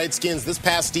Washington Redskins. This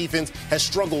past defense has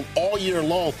struggled all year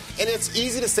long, and it's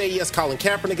easy to say, yes, Colin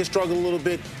Kaepernick has struggled a little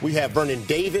bit. We have Vernon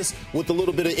Davis with a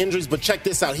little bit of injuries, but check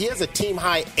this out. He has a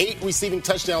team-high 8 receiving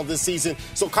touchdowns this season.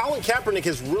 So Colin Kaepernick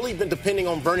has really been depending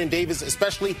on Vernon Davis,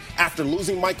 especially after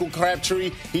losing Michael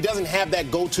Crabtree. He doesn't have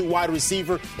that go-to wide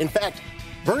receiver. In fact,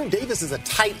 Vernon Davis is a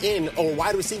tight end or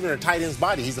wide receiver in a tight end's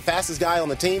body. He's the fastest guy on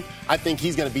the team. I think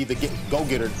he's going to be the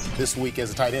go-getter this week as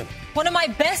a tight end. One of my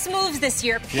best moves this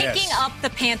year, picking up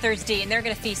the Panthers D, and they're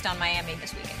going to feast on Miami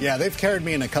this weekend. Yeah, they've carried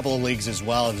me in a couple of leagues as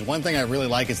well. And one thing I really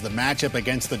like is the matchup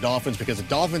against the Dolphins because the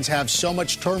Dolphins have so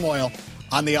much turmoil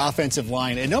on the offensive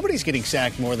line, and nobody's getting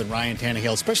sacked more than Ryan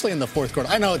Tannehill, especially in the fourth quarter.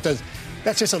 I know it does.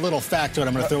 That's just a little factoid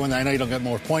I'm going to throw in there. I know you don't get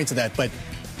more points of that, but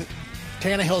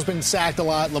Tannehill's been sacked a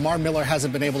lot. Lamar Miller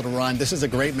hasn't been able to run. This is a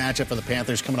great matchup for the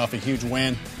Panthers coming off a huge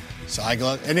win.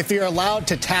 And if you're allowed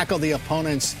to tackle the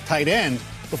opponent's tight end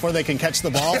before they can catch the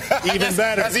ball, even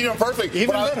better. That's even perfect.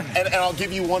 Better. And I'll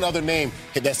give you one other name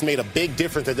that's made a big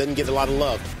difference that doesn't get a lot of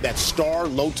love. That star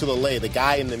low to the lay, the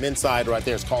guy in the inside right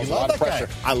there, is causing a lot of pressure.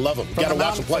 Guy. I love him. You got to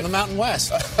watch him play. From the Mountain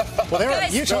West.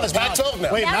 Well, Utah's Pac-12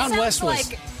 now. Wait, Mountain West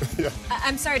was.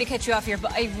 I'm sorry to cut you off here,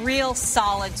 but a real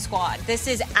solid squad. This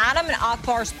is Adam and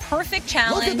Akbar's perfect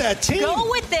challenge. Look at that team.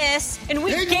 Go with this, and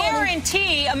we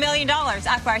guarantee $1 million.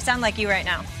 Akbar, I sound like you right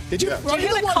now. Did you? Do you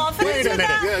have the confidence Wait a in minute.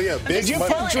 that? Yeah. Did you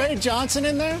put Dre Johnson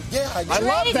in there? Yeah, I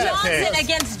love Dre that Johnson pick.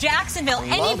 against Jacksonville.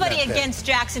 Anybody against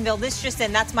Jacksonville, this just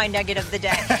in. That's my nugget of the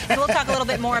day. And we'll talk a little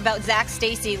bit more about Zach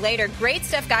Stacy later. Great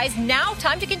stuff, guys. Now,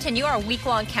 time to continue our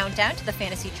week-long countdown to the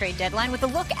fantasy trade deadline with a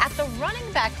look at the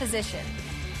running back position.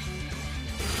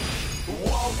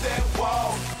 Walk that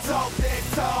walk, talk that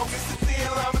talk. It's the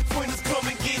thin line between us. Come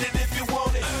and get it if you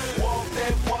want it. Walk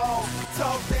that walk,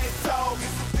 talk that talk.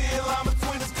 It's the thin line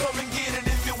between us. Come and get it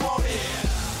if you want it.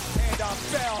 Handoff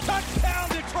fell. Touchdown,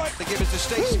 Detroit. They give it to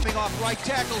Stacy, spin off right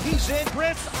tackle. He's in.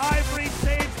 Chris Ivory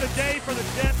saves the day for the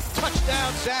Jets.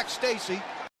 Touchdown, Zach Stacy.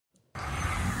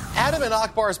 Adam and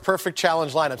Akbar's perfect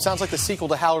challenge lineup sounds like the sequel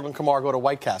to Howard and Camargo to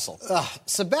White Castle.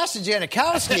 Sebastian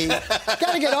Janikowski,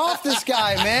 got to get off this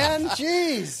guy, man.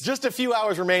 Jeez. Just a few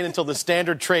hours remain until the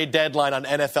standard trade deadline on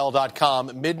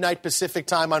NFL.com. Midnight Pacific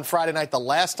time on Friday night, the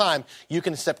last time you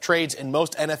can accept trades in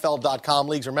most NFL.com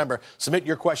leagues. Remember, submit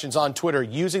your questions on Twitter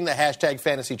using the hashtag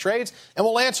FantasyTrades, and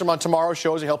we'll answer them on tomorrow's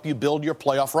shows to help you build your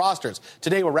playoff rosters.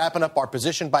 Today, we're wrapping up our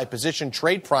position-by-position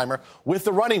trade primer with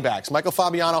the running backs. Michael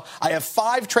Fabiano, I have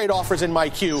 5 trade offers in my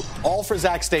queue, all for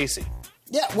Zach Stacy.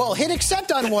 Yeah, well, hit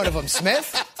accept on one of them,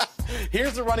 Smith.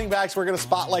 Here's the running backs we're going to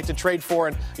spotlight to trade for,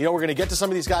 and we're going to get to some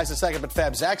of these guys in a second. But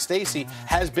Fab, Zach Stacy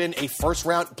has been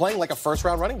playing like a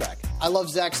first-round running back. I love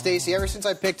Zach Stacy. Ever since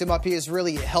I picked him up, he has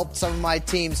really helped some of my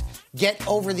teams get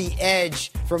over the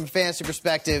edge from a fantasy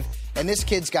perspective. And this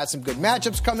kid's got some good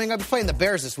matchups coming up. He's playing the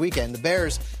Bears this weekend. The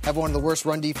Bears have one of the worst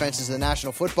run defenses in the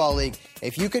National Football League.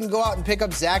 If you can go out and pick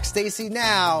up Zach Stacy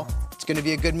now, it's going to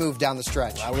be a good move down the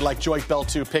stretch. We like Joyce Bell,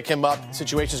 too. Pick him up.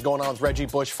 Situations going on with Reggie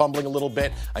Bush, fumbling a little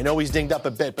bit. I know he's dinged up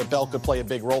a bit, but Bell could play a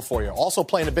big role for you. Also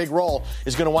playing a big role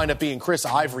is going to wind up being Chris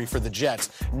Ivory for the Jets.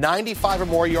 95 or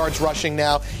more yards rushing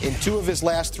now in 2 of his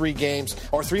last 3 games,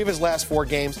 or 3 of his last 4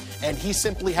 games, and he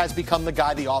simply has become the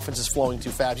guy the offense is flowing to,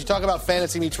 Fabs. You talk about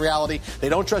fantasy meets reality. They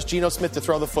don't trust Geno Smith to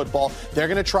throw the football. They're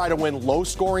going to try to win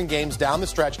low-scoring games down the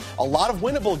stretch, a lot of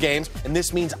winnable games, and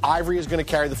this means Ivory is going to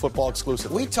carry the football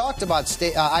exclusively. We talked about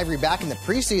Ivory back in the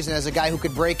preseason as a guy who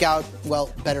could break out, well,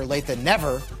 better late than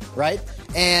never, right?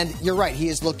 And you're right, he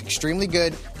has looked extremely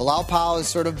good. Bilal Powell has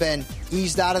sort of been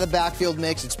eased out of the backfield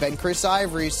mix. It's been Chris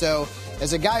Ivory. So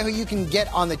as a guy who you can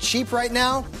get on the cheap right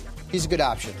now, he's a good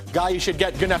option. Guy you should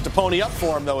gonna have to pony up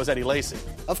for him, though, is Eddie Lacy.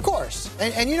 Of course.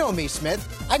 And you know me,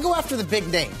 Smith. I go after the big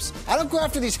names. I don't go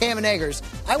after these ham and eggers.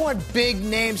 I want big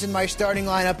names in my starting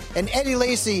lineup, and Eddie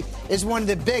Lacy is one of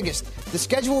the biggest. The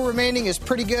schedule remaining is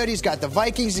pretty good. He's got the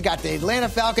Vikings, he's got the Atlanta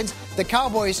Falcons, the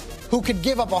Cowboys, who could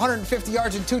give up 150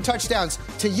 yards and 2 touchdowns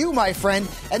to you, my friend,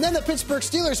 and then the Pittsburgh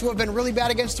Steelers, who have been really bad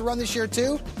against the run this year,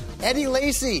 too. Eddie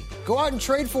Lacy, go out and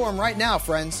trade for him right now,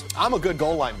 friends. I'm a good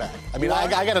goal line back. I mean, I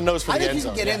got a nose for the end zone. I think you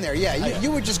can get in there, yeah.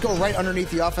 You would just go right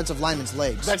underneath the offensive lineman's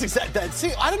legs. That's exactly.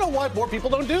 See, I don't know why more people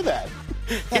don't do that.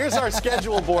 Here's our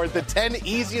schedule board, the 10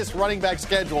 easiest running back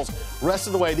schedules. Rest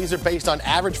of the way, these are based on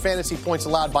average fantasy points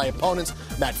allowed by opponents.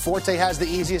 Matt Forte has the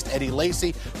easiest, Eddie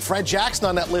Lacy. Fred Jackson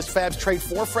on that list, Fabs. Trade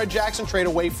for Fred Jackson, trade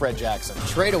away Fred Jackson.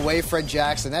 Trade away Fred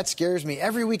Jackson. That scares me.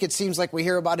 Every week it seems like we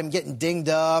hear about him getting dinged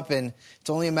up, and it's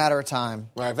only a matter of time.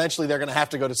 All right, eventually they're going to have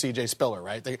to go to C.J. Spiller,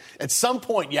 right? At some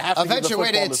point, you have to give the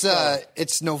football to Spiller.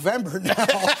 It's November now.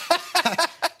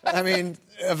 I mean,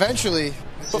 eventually,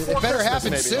 Before it better Christmas,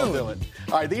 happen maybe soon. They'll do it.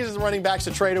 All right, these are the running backs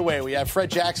to trade away. We have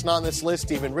Fred Jackson on this list,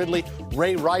 Stephen Ridley,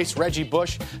 Ray Rice, Reggie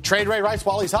Bush. Trade Ray Rice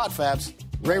while he's hot, Fabs.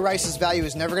 Ray Rice's value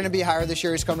is never going to be higher this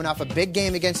year. He's coming off a big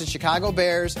game against the Chicago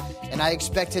Bears, and I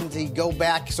expect him to go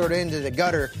back sort of into the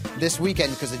gutter this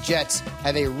weekend because the Jets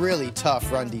have a really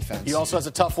tough run defense. He also has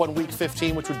a tough one, Week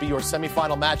 15, which would be your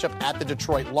semifinal matchup at the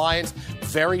Detroit Lions.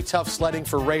 Very tough sledding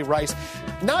for Ray Rice.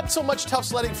 Not so much tough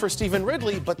sledding for Stephen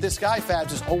Ridley, but this guy,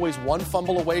 Fabs, is always one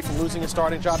fumble away from losing his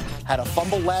starting job. Had a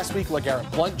fumble last week.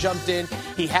 LeGarrette Blount jumped in.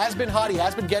 He has been hot. He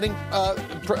has been getting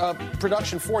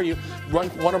production for you. Run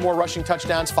 1 or more rushing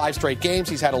touchdowns, 5 straight games.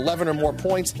 He's had 11 or more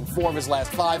points in 4 of his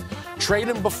last 5. Trade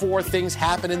him before things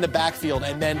happen in the backfield,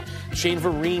 and then Shane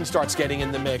Vereen starts getting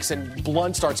in the mix, and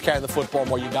Blount starts carrying the football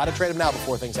more. You got to trade him now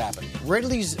before things happen.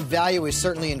 Ridley's value is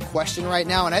certainly in question right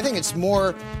now, and I think it's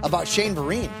more about Shane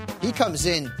Vereen. He comes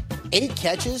in 8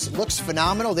 catches, looks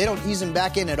phenomenal. They don't ease him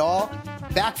back in at all.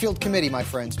 Backfield committee, my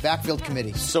friends. Backfield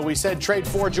committee. So we said trade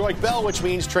for Joique Bell, which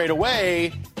means trade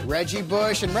away Reggie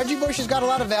Bush. And Reggie Bush has got a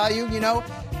lot of value, you know.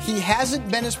 He hasn't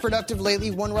been as productive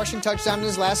lately. 1 rushing touchdown in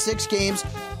his last 6 games.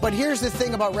 But here's the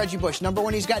thing about Reggie Bush. Number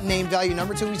 1, he's got name value.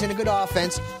 Number 2, he's in a good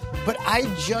offense. But I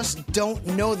just don't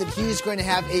know that he's going to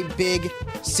have a big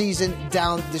season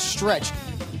down the stretch.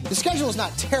 The schedule is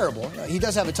not terrible. He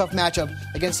does have a tough matchup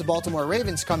against the Baltimore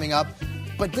Ravens coming up.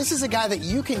 But this is a guy that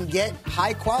you can get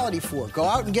high quality for. Go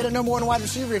out and get a number 1 wide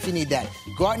receiver if you need that.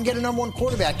 Go out and get a number 1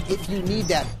 quarterback if you need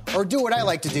that. Or do what I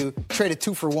like to do, trade a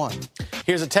 2 for 1.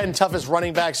 Here's the 10 toughest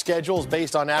running back schedules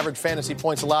based on average fantasy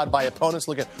points allowed by opponents.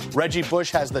 Look at Reggie Bush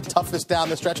has the toughest down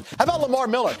the stretch. How about Lamar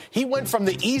Miller? He went from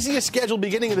the easiest schedule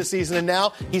beginning of the season, and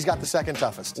now he's got the second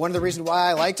toughest. One of the reasons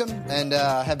why I liked him and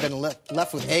have been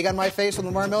left with egg on my face with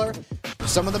Lamar Miller,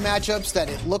 some of the matchups that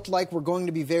it looked like were going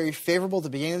to be very favorable at the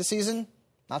beginning of the season,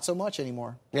 not so much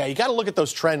anymore. Yeah, you got to look at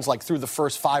those trends like through the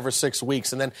first 5 or 6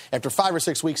 weeks, and then after 5 or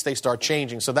 6 weeks, they start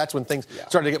changing. So that's when things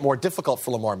started to get more difficult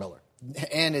for Lamar Miller.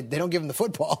 And they don't give him the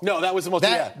football. No, that was the most.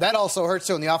 That also hurts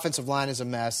too. And the offensive line is a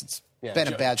mess. It's been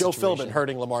a bad Joe situation. Philbin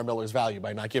hurting Lamar Miller's value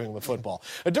by not giving him the football.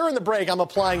 During the break, I'm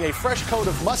applying a fresh coat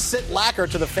of must-sit lacquer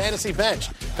to the fantasy bench.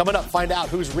 Coming up, find out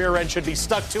whose rear end should be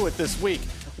stuck to it this week.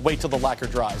 Wait till the lacquer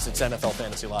dries. It's NFL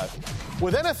Fantasy Live.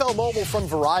 With NFL Mobile from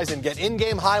Verizon, get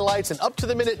in-game highlights and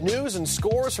up-to-the-minute news and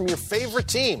scores from your favorite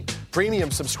team.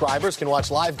 Premium subscribers can watch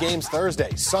live games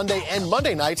Thursday, Sunday, and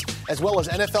Monday nights, as well as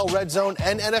NFL Red Zone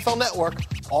and NFL Network,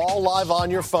 all live on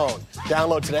your phone.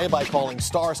 Download today by calling **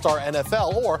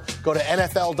 NFL or go to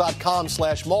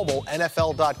NFL.com/mobile,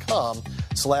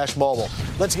 NFL.com/mobile.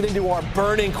 Let's get into our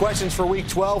burning questions for Week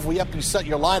 12. We have to set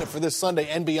your lineup for this Sunday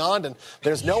and beyond, and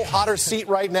there's no hotter seat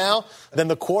right now than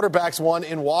the quarterbacks one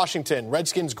in Washington.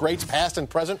 Redskins greats past and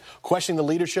present questioning the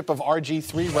leadership of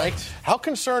RG3 ranked. How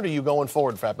concerned are you going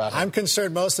forward, Fat Bat? I'm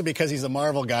concerned mostly because he's a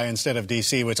Marvel guy instead of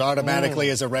DC, which automatically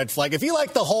is a red flag. If you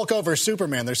like the Hulk over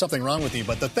Superman, there's something wrong with you.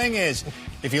 But the thing is,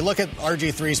 if you look at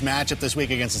RG3's matchup this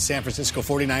week against the San Francisco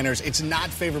 49ers, it's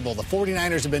not favorable. The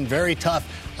 49ers have been very tough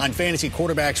on fantasy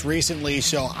quarterbacks recently,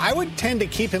 so I would tend to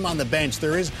keep him on the bench.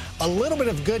 There is a little bit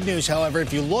of good news, however.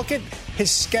 If you look at his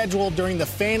schedule during the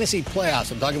fantasy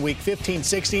playoffs, I'm talking week 15,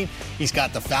 16, he's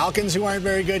got the Falcons who aren't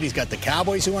very good. He's got the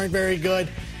Cowboys who aren't very good.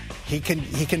 He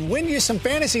can win you some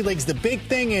fantasy leagues. The big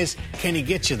thing is, can he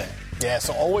get you there? Yeah,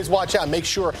 so always watch out. Make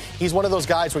sure he's one of those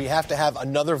guys where you have to have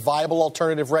another viable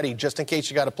alternative ready just in case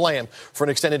you got to play him for an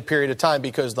extended period of time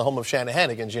because the home of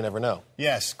Shanahanigans, you never know.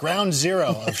 Yes, ground zero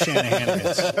of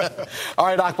Shanahanigans. All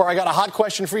right, Akbar, I got a hot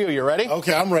question for you. You ready?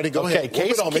 Okay, I'm ready. Go ahead.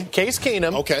 Case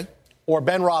Keenum. Okay. Or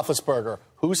Ben Roethlisberger.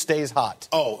 Who stays hot?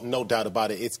 Oh, no doubt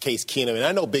about it. It's Case Keenum. And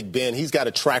I know Big Ben, he's got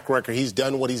a track record. He's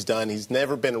done what he's done. He's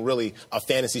never been really a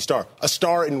fantasy star. A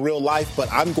star in real life,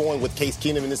 but I'm going with Case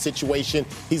Keenum in this situation.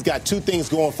 He's got two things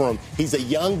going for him. He's a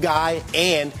young guy,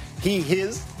 and he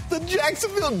is the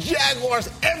Jacksonville Jaguars.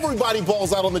 Everybody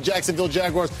balls out on the Jacksonville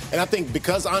Jaguars. And I think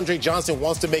because Andre Johnson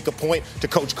wants to make a point to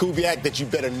Coach Kubiak that you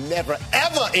better never,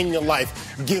 ever in your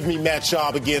life give me Matt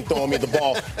Schaub again throwing me the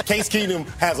ball. Case Keenum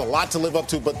has a lot to live up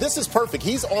to, but this is perfect.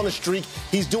 He's on a streak.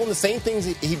 He's doing the same things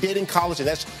he did in college, and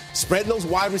that's spreading those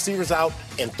wide receivers out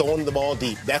and throwing the ball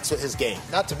deep. That's what his game.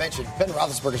 Not to mention, Ben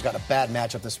Roethlisberger's got a bad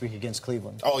matchup this week against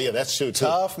Cleveland. Oh, yeah, that's true, too.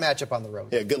 Tough matchup on the road.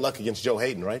 Yeah, good luck against Joe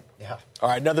Hayden, right? Yeah. All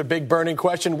right, another big burning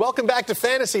question. Welcome back to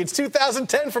fantasy. It's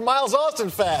 2010 for Miles Austin,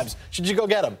 Fabs. Should you go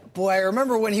get him? Boy, I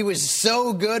remember when he was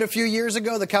so good a few years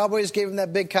ago. The Cowboys gave him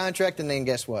that big contract, and then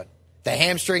guess what? The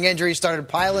hamstring injury started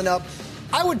piling up.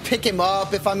 I would pick him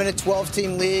up if I'm in a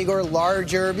 12-team league or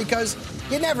larger because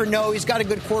you never know. He's got a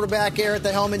good quarterback here at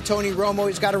the helm in Tony Romo.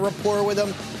 He's got a rapport with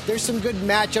him. There's some good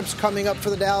matchups coming up for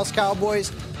the Dallas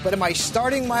Cowboys. But am I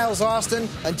starting Miles Austin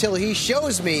until he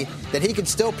shows me that he can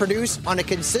still produce on a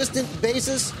consistent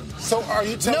basis? So are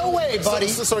you telling No way, buddy.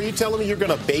 So are you telling me you're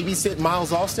going to babysit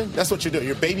Miles Austin? That's what you're doing.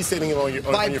 You're babysitting him on your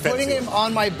By on your putting fantasy. him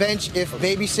on my bench, if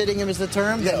babysitting him is the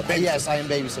term, Yeah, then yes, I am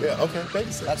babysitting. Yeah, okay,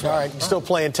 babysit. That's All right. right, you're still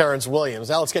playing Terrence Williams.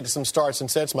 Now let's get to some starts and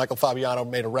sits. Michael Fabiano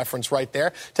made a reference right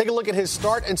there. Take a look at his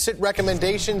start and sit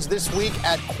recommendations this week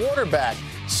at quarterback.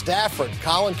 Stafford,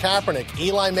 Colin Kaepernick,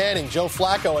 Eli Manning, Joe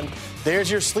Flacco, and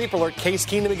there's your sleep alert. Case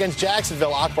Keenum against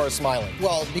Jacksonville. Akbar smiling.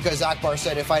 Well, because Akbar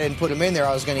said if I didn't put him in there,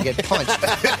 I was going to get punched.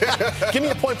 Give me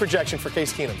a point projection for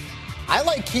Case Keenum. I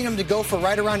like Keenum to go for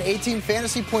right around 18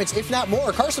 fantasy points, if not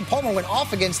more. Carson Palmer went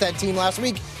off against that team last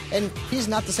week, and he's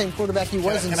not the same quarterback he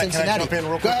was in Cincinnati. Can I jump in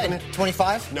real Go quick? ahead.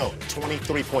 25? No,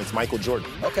 23 points. Michael Jordan.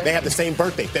 Okay. They have the same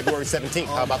birthday, February 17th.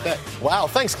 How about that? Wow,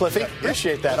 thanks, Cliffy.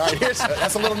 Appreciate that. All right,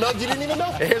 That's a little nugget you didn't even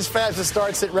know. Here's Fabs'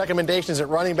 start sit recommendations at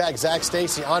running back. Zach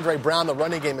Stacy, Andre Brown. The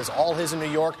running game is all his in New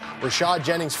York. Rashad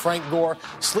Jennings, Frank Gore.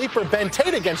 Sleeper Ben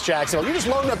Tate against Jacksonville. You just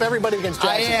loading up everybody against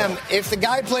Jacksonville. I am. If the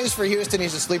guy plays for Houston,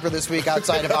 he's a sleeper this week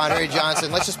outside of Andre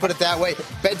Johnson. Let's just put it that way.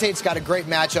 Ben Tate's got a great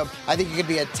matchup. I think he could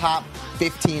be a top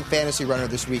 15 fantasy runner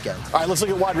this weekend. All right, let's look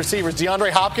at wide receivers.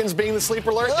 DeAndre Hopkins being the sleeper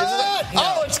alert.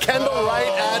 Oh, it's Kendall Wright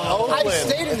at Oakland. I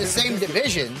stayed in the same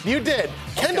division. You did.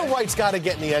 Kendall Wright's got to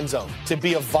get in the end zone to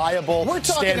be a viable We're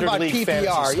talking standard about league PPR.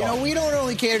 fantasy You know, star. we don't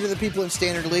only cater to the people in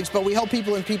standard leagues, but we help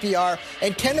people in PPR.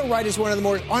 And Kendall Wright is one of the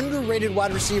more underrated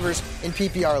wide receivers in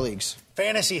PPR leagues.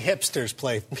 Fantasy hipsters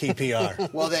play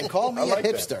PPR. Well, then call me a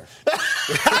hipster.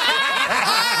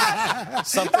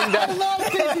 Something that I love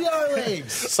PPR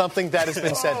leagues. Something that has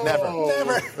been said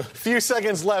never. Few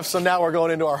seconds left, so now we're going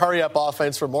into our hurry-up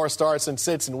offense for more starts and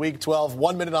sits in Week 12.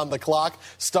 1 minute on the clock.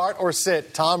 Start or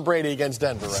sit Tom Brady against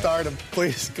Denver. Right? Start him,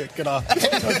 please. Get off.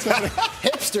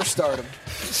 Hipster stardom.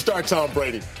 Start Tom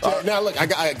Brady. Now, look,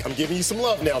 I'm giving you some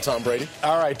love now, Tom Brady.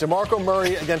 All right, DeMarco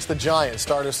Murray against the Giants.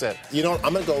 Start or sit? You know,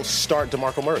 I'm going to go start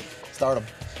DeMarco Murray. Start him.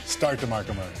 Start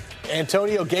DeMarco Murray.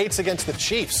 Antonio Gates against the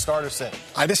Chiefs. Start or sit?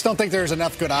 I just don't think there's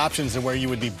enough good options to where you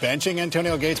would be benching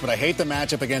Antonio Gates, but I hate the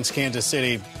matchup against Kansas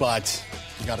City, but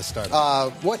you got to start.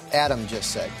 What Adam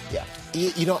just said. Yeah.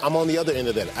 You know, I'm on the other end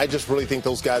of that. I just really think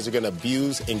those guys are going to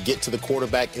abuse and get to the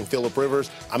quarterback in Phillip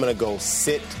Rivers. I'm going to go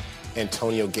sit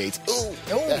Antonio Gates. Ooh,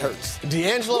 that hurts.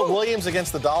 D'Angelo Williams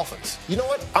against the Dolphins. You know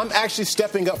what? I'm actually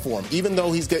stepping up for him. Even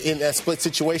though he's in that split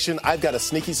situation, I've got a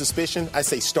sneaky suspicion. I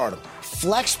say start him.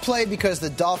 Flex play because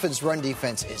the Dolphins' run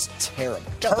defense is terrible.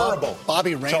 Terrible.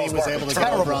 Bobby Rainey was able to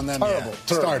get over on them. Terrible.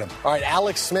 Yeah. Start him. All right,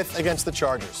 Alex Smith against the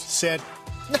Chargers. Sit.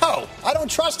 No, I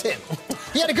don't trust him.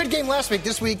 He had a good game last week.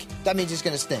 This week, that means he's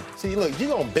going to stink. See, look, you're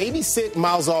going to babysit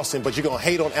Miles Austin, but you're going to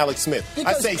hate on Alex Smith.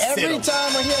 Because I say sit every him.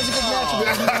 time when he has a good matchup, he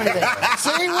doesn't do anything.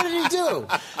 See, what did he do?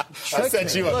 I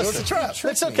set you up. It was a Listen, trap.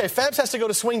 It's okay. Fabs has to go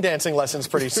to swing dancing lessons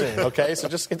pretty soon, okay? So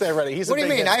just get that ready. He's What a do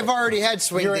you big mean? hipster. I've already had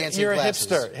swing dancing You're classes.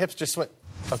 a hipster. Hipster swing.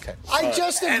 Okay. I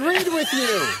just agreed with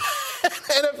you.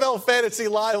 NFL Fantasy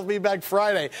Live will be back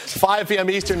Friday, 5 p.m.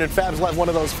 Eastern, and Fabs will have one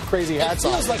of those crazy hats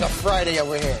on. Feels like a Friday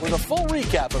over here. With a full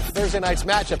recap of Thursday night's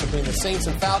matchup between the Saints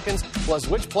and Falcons, plus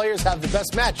which players have the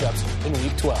best matchups in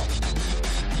Week 12.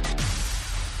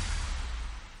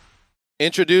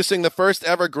 Introducing the first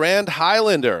ever Grand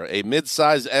Highlander, a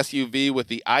mid-size SUV with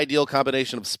the ideal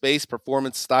combination of space,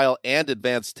 performance, style, and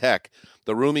advanced tech.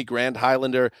 The roomy Grand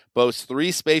Highlander boasts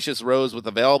 3 spacious rows with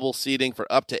available seating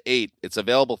for up to 8. Its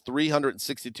available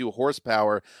 362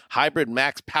 horsepower hybrid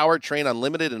max powertrain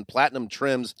unlimited and platinum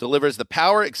trims delivers the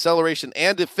power, acceleration,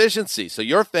 and efficiency so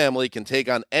your family can take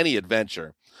on any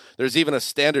adventure. There's even a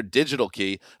standard digital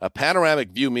key, a panoramic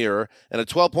view mirror, and a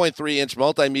 12.3-inch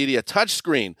multimedia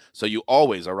touchscreen, so you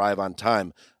always arrive on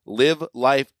time. Live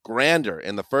life grander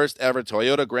in the first ever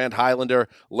Toyota Grand Highlander.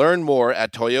 Learn more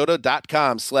at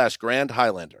toyota.com/Grand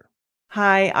Highlander.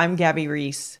 Hi, I'm Gabby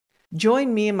Reese.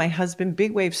 Join me and my husband,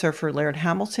 big wave surfer Laird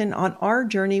Hamilton, on our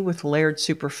journey with Laird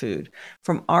Superfood.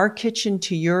 From our kitchen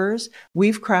to yours,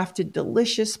 we've crafted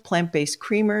delicious plant-based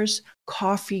creamers,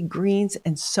 coffee, greens,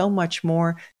 and so much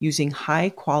more using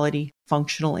high-quality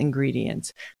functional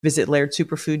ingredients. Visit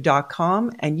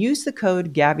lairdsuperfood.com and use the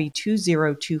code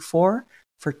GABBY2024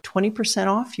 for 20%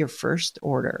 off your first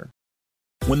order.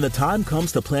 When the time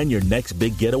comes to plan your next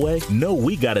big getaway, know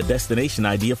we got a destination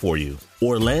idea for you.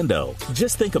 Orlando.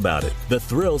 Just think about it. The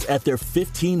thrills at their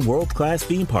 15 world-class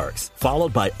theme parks,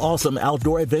 followed by awesome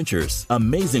outdoor adventures,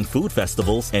 amazing food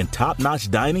festivals, and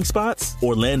top-notch dining spots.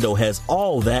 Orlando has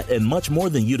all that and much more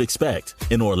than you'd expect.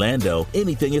 In Orlando,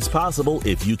 anything is possible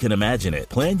if you can imagine it.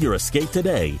 Plan your escape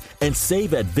today and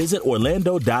save at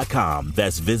visitorlando.com.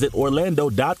 That's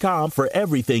visitorlando.com for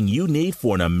everything you need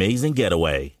for an amazing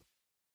getaway.